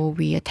how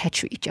we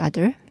attach to each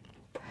other.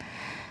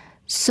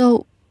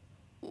 So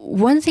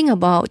one thing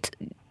about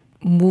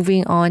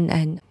moving on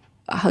and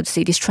how to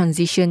say this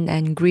transition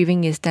and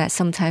grieving is that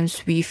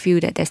sometimes we feel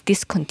that there's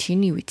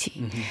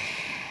discontinuity.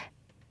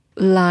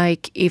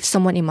 Like if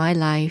someone in my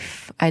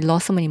life, I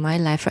lost someone in my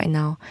life right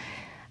now,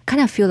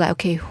 kind of feel like,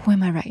 okay, who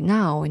am I right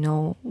now?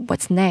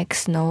 What's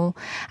next?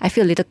 I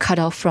feel a little cut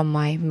off from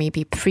my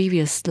maybe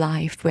previous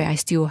life where I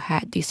still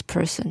had this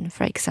person,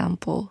 for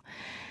example.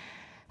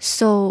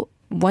 So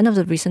one of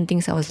the recent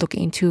things I was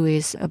looking into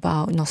is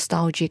about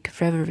nostalgic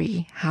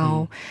reverie,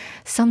 how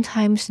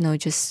sometimes,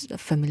 just a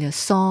familiar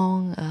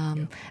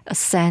song, a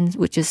scent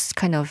would just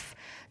kind of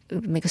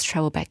make us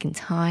travel back in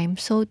time.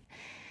 So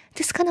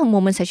these kind of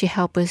moments actually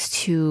help us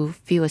to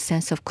feel a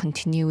sense of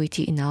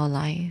continuity in our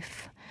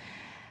life.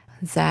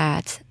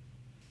 That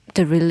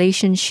the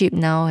relationship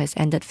now has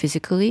ended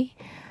physically,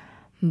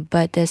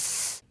 but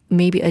there's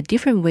maybe a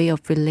different way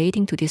of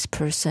relating to this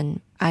person.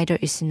 Either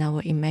it's in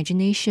our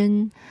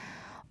imagination,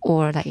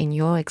 or like in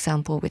your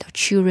example with our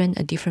children,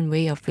 a different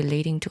way of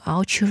relating to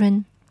our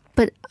children.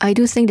 But I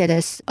do think that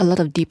there's a lot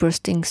of deeper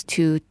things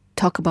to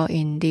talk about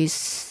in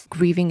this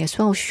grieving as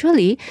well.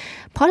 Surely,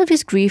 part of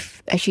this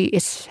grief actually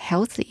is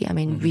healthy. I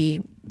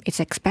mean, it's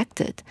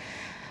expected.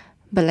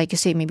 But like you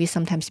say, maybe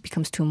sometimes it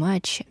becomes too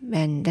much.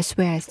 And that's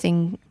where I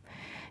think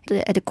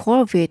at the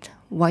core of it,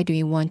 why do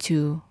we want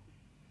to,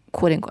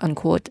 quote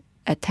unquote,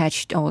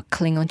 attach or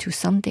cling on to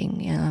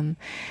something?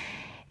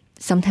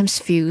 Sometimes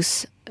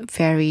feels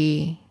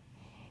very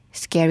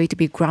scary to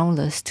be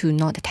groundless, to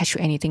not attach to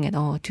anything at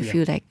all, to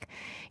feel like,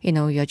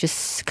 you're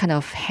just kind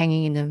of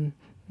hanging in the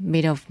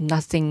middle of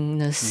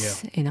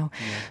nothingness,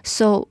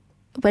 So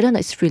whether or not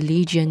it's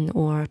religion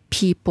or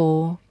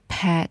people,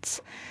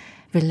 pets,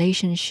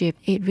 relationship,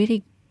 it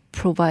really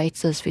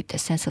provides us with a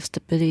sense of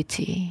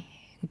stability,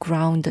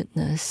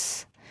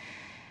 groundedness.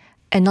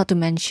 And not to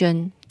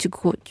mention, to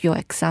quote your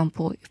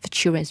example, if the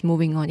children is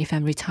moving on, if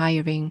I'm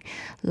retiring,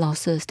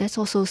 losses, that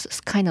also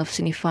kind of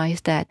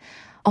signifies that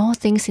all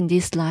things in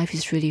this life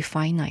is really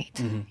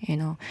finite,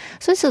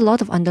 So there's a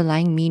lot of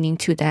underlying meaning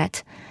to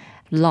that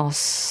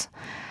loss,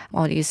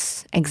 or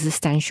this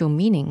existential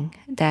meaning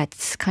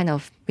that's kind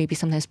of maybe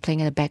sometimes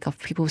playing at the back of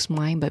people's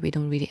mind, but we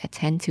don't really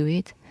attend to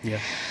it. Yeah.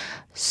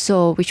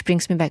 So, which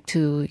brings me back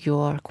to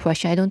your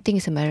question. I don't think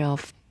it's a matter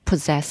of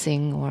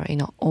possessing or,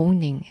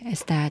 owning.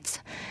 It's that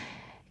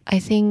I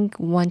think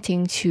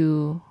wanting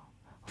to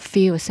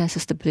feel a sense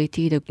of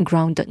stability, the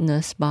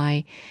groundedness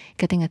by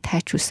getting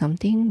attached to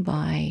something,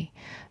 by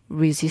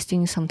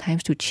resisting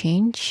sometimes to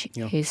change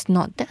is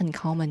not that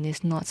uncommon.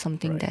 It's not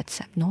something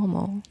that's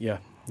abnormal. Yeah.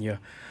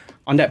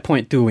 On that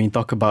point too, when you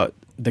talk about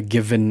the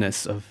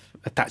givenness of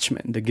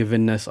attachment, the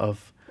givenness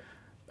of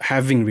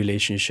having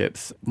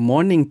relationships,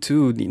 mourning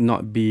too need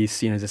not be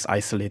seen as this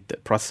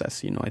isolated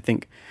process. I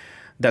think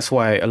that's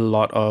why a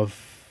lot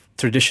of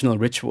traditional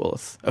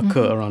rituals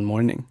occur around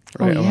mourning,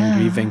 right? Around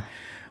grieving.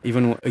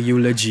 Even a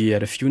eulogy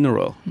at a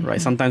funeral, right?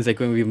 Sometimes there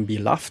could even be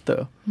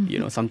laughter.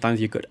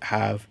 Sometimes you could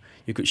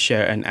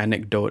share an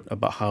anecdote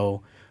about how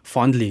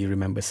fondly you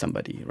remember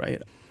somebody,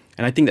 right?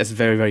 And I think that's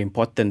very, very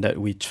important that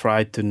we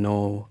try to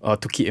know, or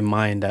to keep in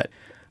mind that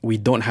we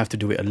don't have to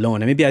do it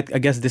alone. And maybe I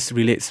guess this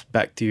relates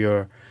back to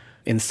your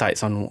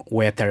insights on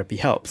where therapy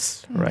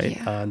helps, right?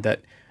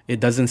 That it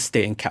doesn't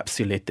stay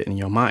encapsulated in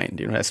your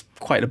mind. That's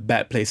quite a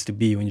bad place to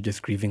be when you're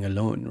just grieving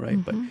alone,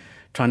 right? But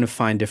trying to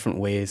find different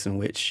ways in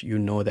which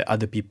that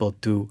other people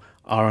too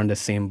are on the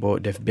same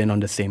boat, they've been on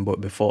the same boat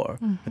before.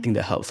 I think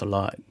that helps a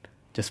lot,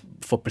 just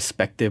for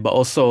perspective, but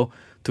also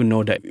to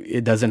know that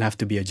it doesn't have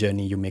to be a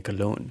journey you make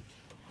alone.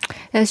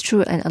 That's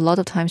true. And a lot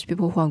of times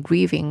people who are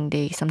grieving,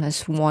 they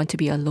sometimes want to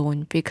be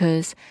alone,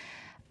 because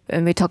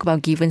when we talk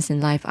about givens in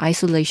life,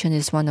 isolation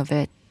is one of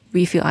it.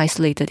 We feel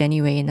isolated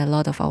anyway in a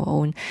lot of our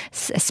own,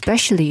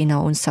 especially in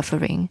our own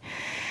suffering.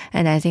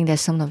 And I think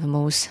that's some of the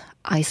most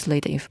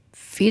isolated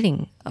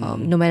feeling.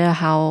 No matter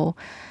how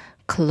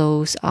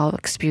close our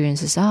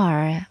experiences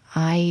are,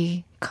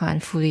 I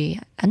can't fully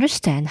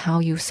understand how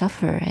you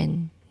suffer,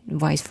 and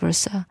vice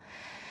versa.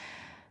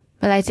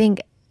 But I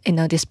think,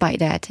 despite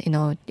that,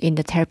 in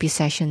the therapy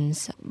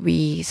sessions,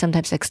 we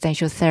sometimes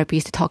existential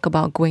therapies to talk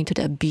about going to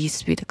the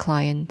abyss with the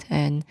client.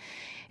 And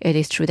it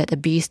is true that the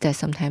abyss that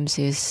sometimes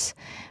is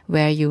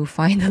where you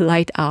find the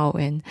light out.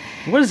 And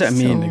what does that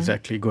mean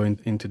exactly, going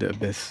into the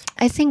abyss?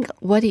 I think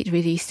what it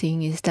really is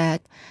saying is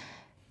that,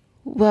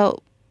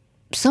 well,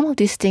 some of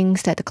these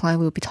things that the client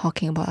will be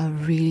talking about are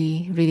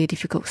really, really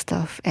difficult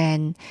stuff.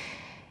 And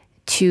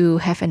to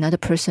have another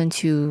person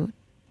to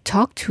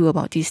talk to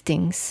about these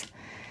things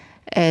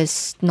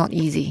is not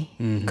easy,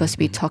 because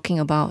we're talking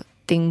about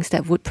things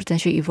that would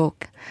potentially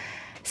evoke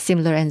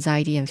similar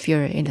anxiety and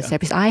fear in the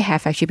therapist. I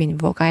have actually been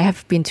invoked. I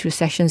have been through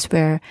sessions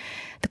where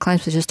the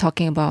clients were just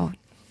talking about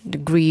the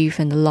grief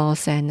and the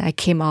loss, and I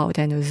came out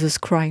and was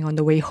just crying on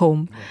the way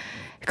home.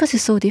 Because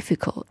it's so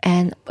difficult.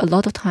 And a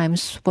lot of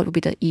times, what would be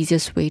the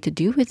easiest way to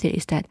deal with it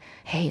is that,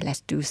 hey,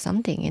 let's do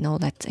something,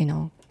 let's,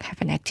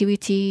 have an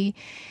activity,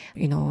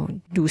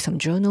 do some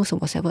journals or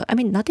whatever. I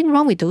mean, nothing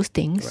wrong with those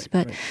things,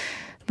 but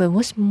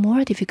what's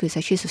more difficult is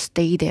actually to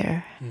stay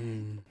there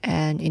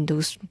and in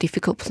those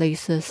difficult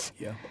places.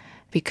 Yeah.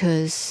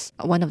 Because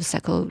one of the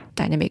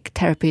psychodynamic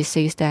therapists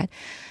says that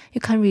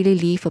you can't really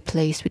leave a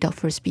place without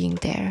first being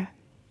there.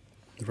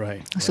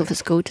 Right. So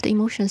first go to the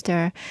emotions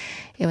there,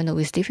 even though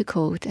it's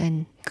difficult,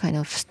 and kind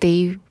of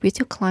stay with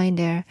your client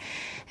there.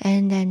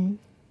 And then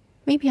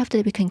maybe after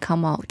that we can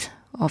come out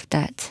of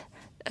that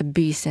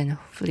abyss and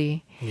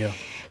hopefully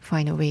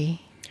find a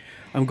way.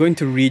 I'm going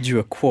to read you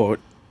a quote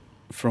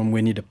from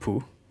Winnie the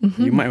Pooh.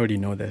 You might already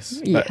know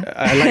this, but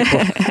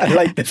I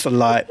like this a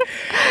lot.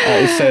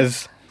 It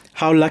says,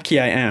 "How lucky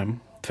I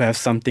am to have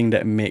something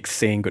that makes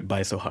saying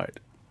goodbye so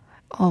hard."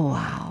 Oh,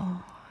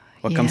 wow.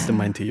 What comes to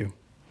mind to you?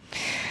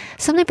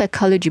 Something by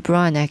Khalil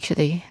Gibran,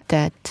 actually,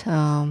 that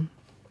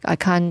I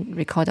can't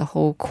recall the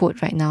whole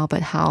quote right now,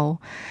 but how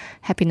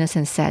happiness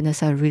and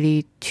sadness are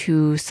really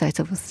two sides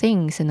of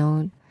things,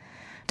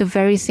 The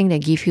very thing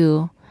that give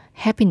you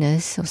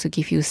happiness also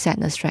give you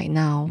sadness right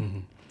now.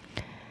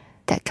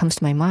 That comes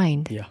to my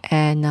mind. Yeah.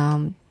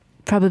 And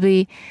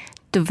probably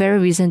the very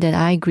reason that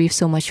I grieve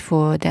so much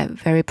for that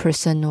very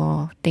person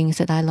or things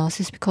that I lost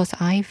is because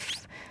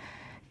I've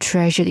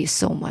treasured it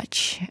so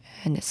much.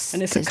 And it's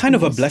a kind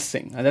of a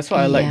blessing. And that's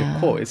why I like the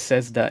quote. It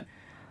says that,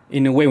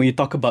 in a way, when you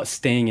talk about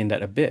staying in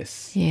that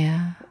abyss,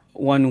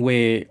 one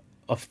way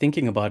of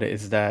thinking about it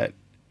is that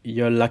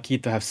you're lucky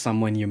to have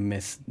someone you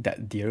miss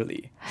that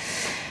dearly.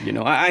 You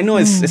know, I know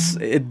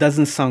it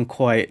doesn't sound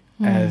quite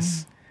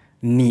as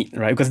neat,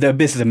 right? Because the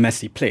abyss is a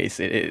messy place.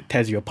 It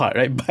tears you apart,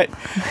 right? But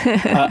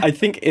I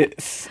think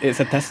it's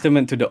a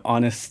testament to the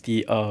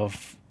honesty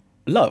of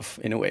love,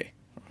 in a way,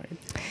 right?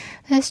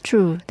 That's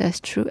true.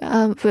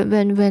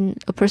 When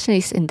a person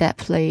is in that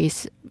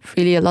place,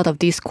 really a lot of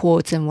these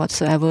quotes and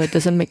whatsoever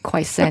doesn't make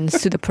quite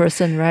sense to the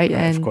person, right?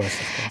 And of course.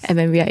 And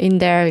when we are in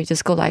there, we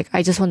just go like,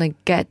 I just want to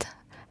get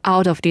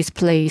out of this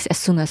place as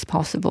soon as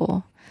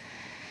possible.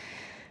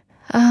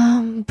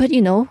 But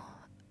you know,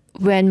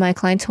 when my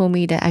client told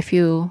me that I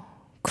feel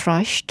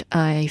crushed,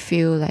 I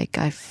feel like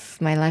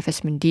my life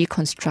has been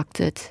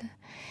deconstructed,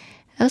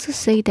 I also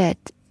say that,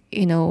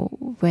 you know,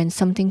 when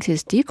something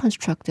is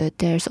deconstructed,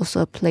 there's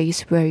also a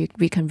place where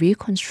we can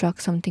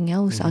reconstruct something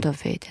else out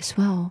of it as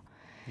well.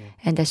 Yeah.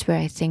 And that's where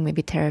I think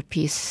maybe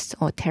therapists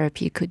or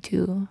therapy could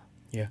do.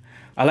 Yeah.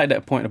 I like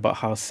that point about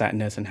how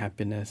sadness and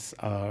happiness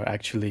are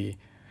actually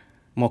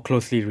more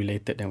closely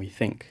related than we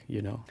think,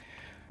 you know.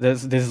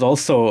 There's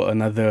also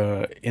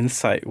another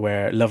insight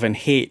where love and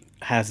hate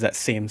has that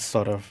same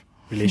sort of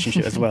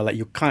relationship as well. Like,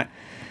 you can't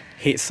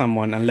hate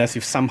someone unless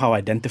you've somehow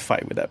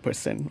identified with that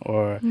person,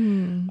 or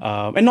and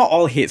not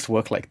all hates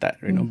work like that,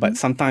 you know. But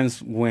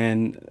sometimes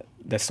when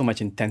there's so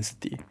much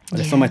intensity, or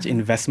there's so much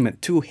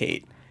investment to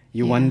hate,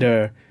 you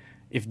wonder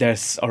if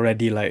there's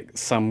already like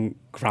some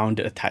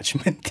grounded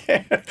attachment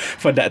there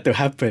for that to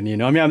happen, you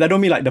know. I mean, I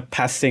don't mean like the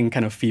passing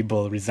kind of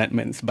feeble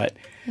resentments, but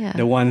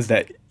the ones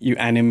that you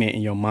animate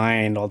in your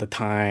mind all the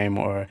time,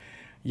 or,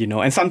 you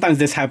know. And sometimes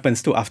this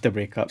happens too after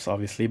breakups,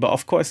 obviously. But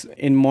of course,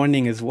 in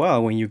mourning as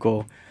well, when you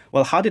go,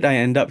 well, how did I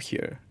end up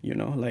here? You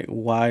know, like,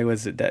 why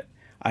was it that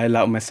I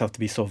allowed myself to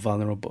be so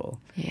vulnerable?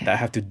 That I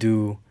have to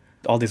do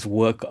all this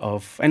work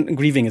of, and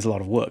grieving is a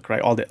lot of work,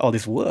 right? All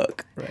this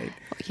work, right?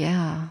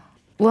 Yeah.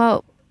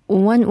 Well,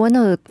 one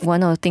of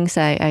the things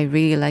I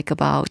really like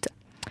about,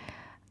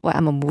 well,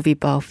 I'm a movie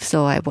buff,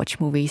 so I watch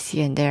movies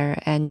here and there.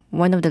 And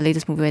one of the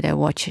latest movies that I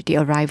watched, The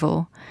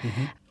Arrival,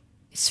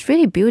 it's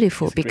really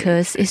beautiful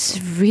because it's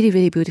really,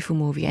 really beautiful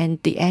movie.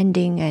 And the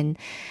ending, and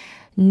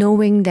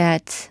knowing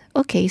that,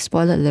 okay,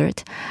 spoiler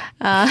alert,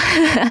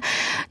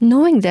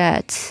 knowing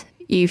that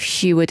if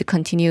she were to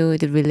continue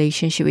the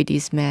relationship with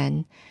this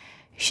man,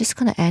 she's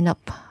going to end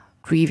up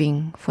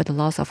grieving for the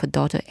loss of her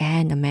daughter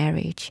and the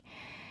marriage.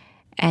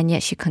 And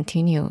yet she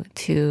continued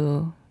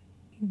to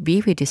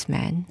be with this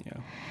man. Yeah.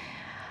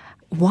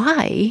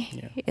 Why?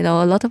 Yeah. You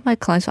know, a lot of my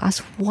clients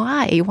ask,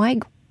 why?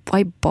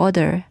 Why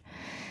bother?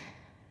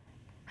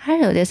 I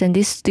don't know.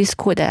 There's this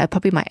quote that I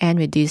probably might end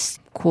with this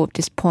quote,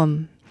 this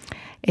poem.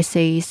 It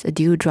says, "A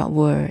dewdrop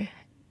world.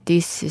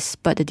 This is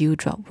but a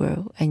dewdrop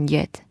world, and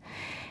yet,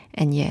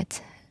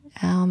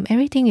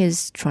 everything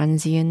is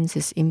transient,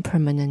 is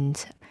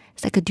impermanent.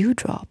 It's like a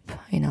dewdrop,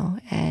 you know,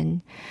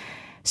 and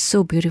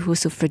so beautiful,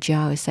 so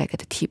fragile. It's like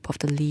at the tip of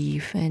the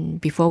leaf, and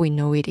before we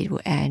know it, it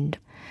will end.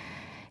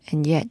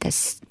 And yet,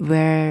 that's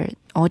where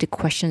all the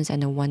questions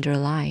and the wonder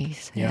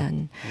lies. Yeah.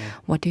 And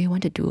what do you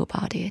want to do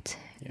about it?"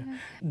 Yeah.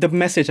 The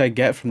message I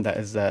get from that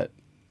is that,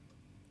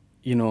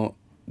 you know,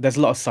 there's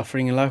a lot of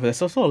suffering in life, but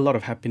there's also a lot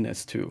of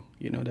happiness too.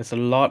 You know, there's a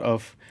lot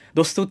of,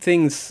 those two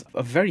things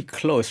are very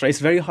close, right?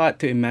 It's very hard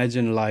to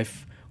imagine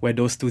life where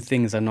those two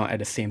things are not at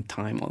the same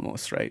time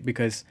almost, right?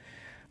 Because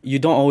you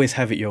don't always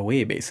have it your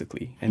way,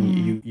 basically.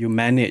 And you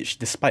manage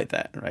despite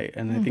that, right?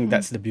 And I think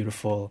that's the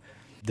beautiful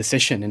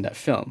decision in that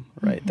film,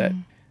 right? That,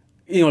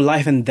 you know,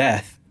 life and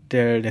death,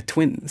 they're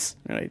twins,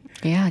 right?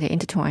 Yeah, they're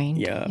intertwined.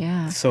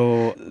 Yeah.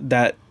 So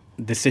that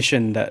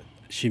decision that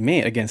she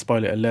made, again,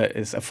 spoiler alert,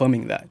 is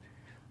affirming that,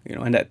 you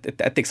know, and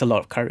that takes a lot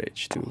of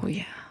courage too. Oh,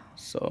 yeah.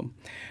 So,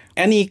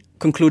 any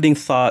concluding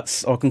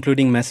thoughts or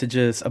concluding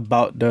messages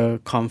about the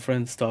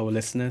conference to our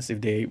listeners,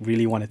 if they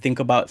really want to think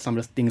about some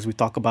of the things we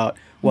talk about?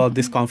 Well,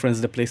 this conference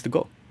is the place to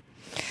go.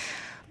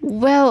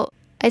 Well,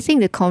 I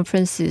think the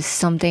conference is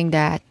something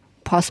that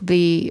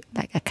possibly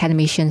like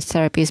academicians,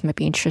 therapists might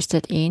be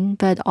interested in,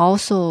 but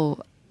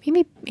also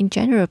maybe in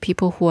general,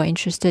 people who are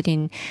interested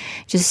in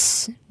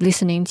just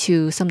listening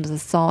to some of the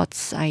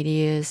thoughts,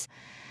 ideas,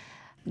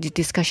 the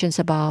discussions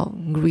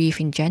about grief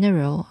in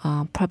general.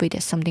 Probably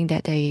that's something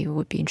that they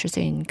would be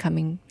interested in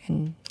coming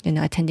and, you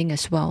know, attending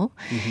as well.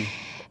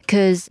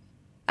 Because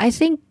I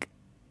think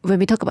when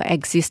we talk about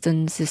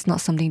existence, it's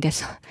not something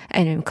that's,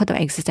 and we call it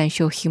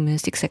existential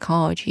humanistic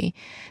psychology.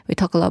 We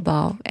talk a lot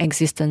about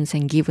existence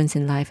and givens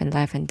in life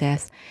and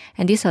death.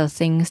 And these are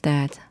things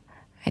that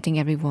I think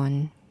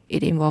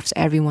it involves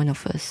every one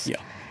of us. Yeah.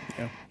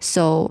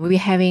 So we're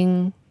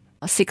having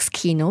 6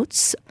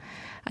 keynotes,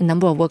 a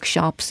number of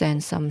workshops,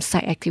 and some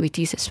side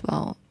activities as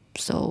well.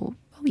 So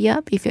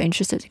if you're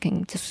interested, you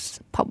can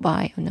just pop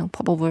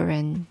over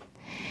and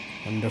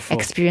Wonderful.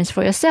 experience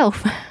for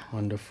yourself.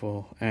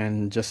 Wonderful.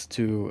 And just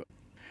to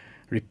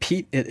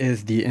repeat, it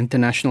is the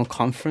International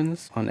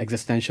Conference on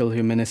Existential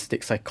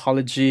Humanistic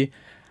Psychology.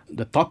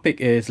 The topic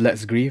is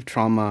Let's Grieve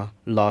Trauma,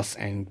 Loss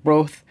and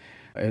Growth.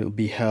 It will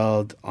be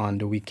held on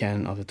the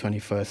weekend of the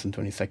 21st and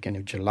 22nd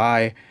of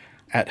July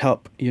at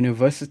Help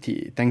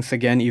University. Thanks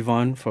again,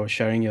 Yvonne, for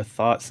sharing your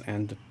thoughts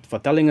and for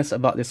telling us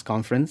about this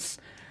conference.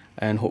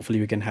 And hopefully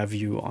we can have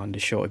you on the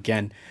show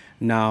again.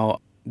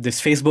 Now,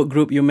 this Facebook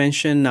group you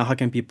mentioned, now how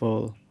can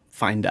people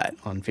find that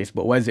on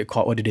Facebook? What is it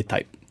called? What did they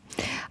type?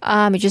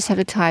 You just have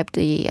to type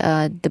the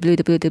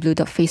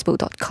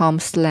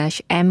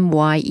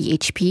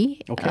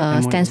www.facebook.com/MYEHP.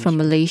 Okay, Stands for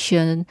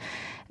Malaysian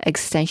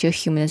Existential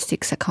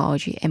Humanistic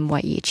Psychology,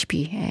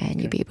 MYEHP,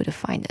 and you'll be able to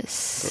find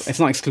us.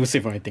 It's not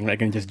exclusive or anything, right?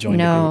 You can just join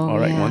the group. All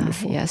right,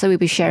 wonderful. Yeah, so we'll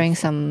be sharing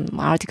some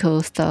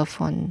article stuff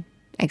on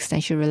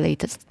existential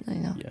related,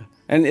 Yeah.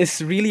 And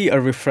it's really a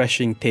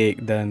refreshing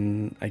take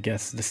than, I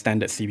guess, the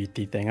standard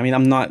CBT thing. I mean,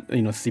 I'm not,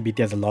 CBT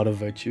has a lot of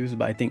virtues,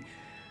 but I think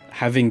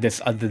having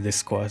this other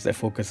discourse that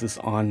focuses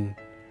on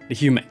the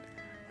human,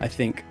 I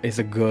think is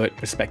a good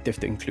perspective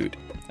to include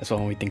as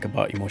well when we think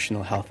about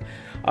emotional health.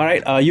 All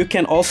right, you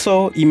can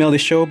also email the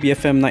show,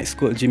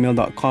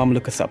 bfmnightschool@gmail.com.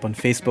 Look us up on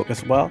Facebook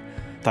as well.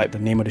 Type the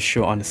name of the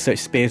show on the search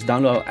space.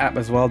 Download our app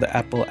as well, the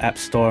Apple App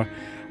Store.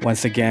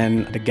 Once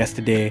again, the guest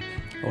today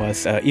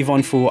was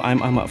Yvonne Foo.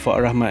 I'm Ahmad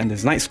Fuad Rahman, and this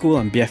is Night School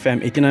on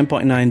BFM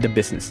 89.9, the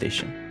business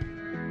station.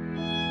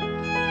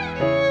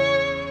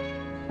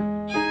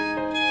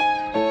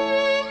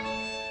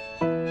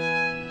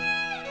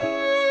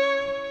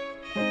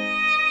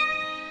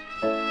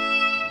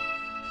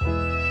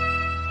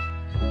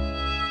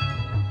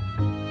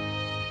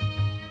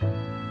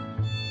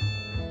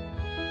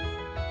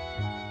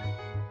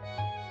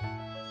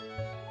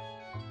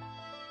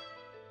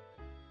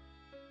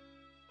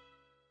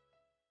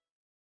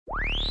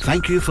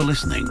 Thank you for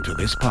listening to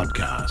this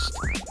podcast.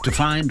 To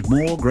find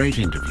more great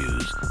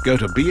interviews, go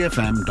to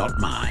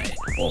bfm.my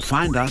or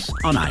find us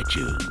on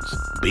iTunes.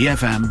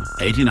 BFM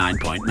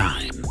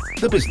 89.9,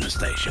 the business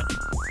station.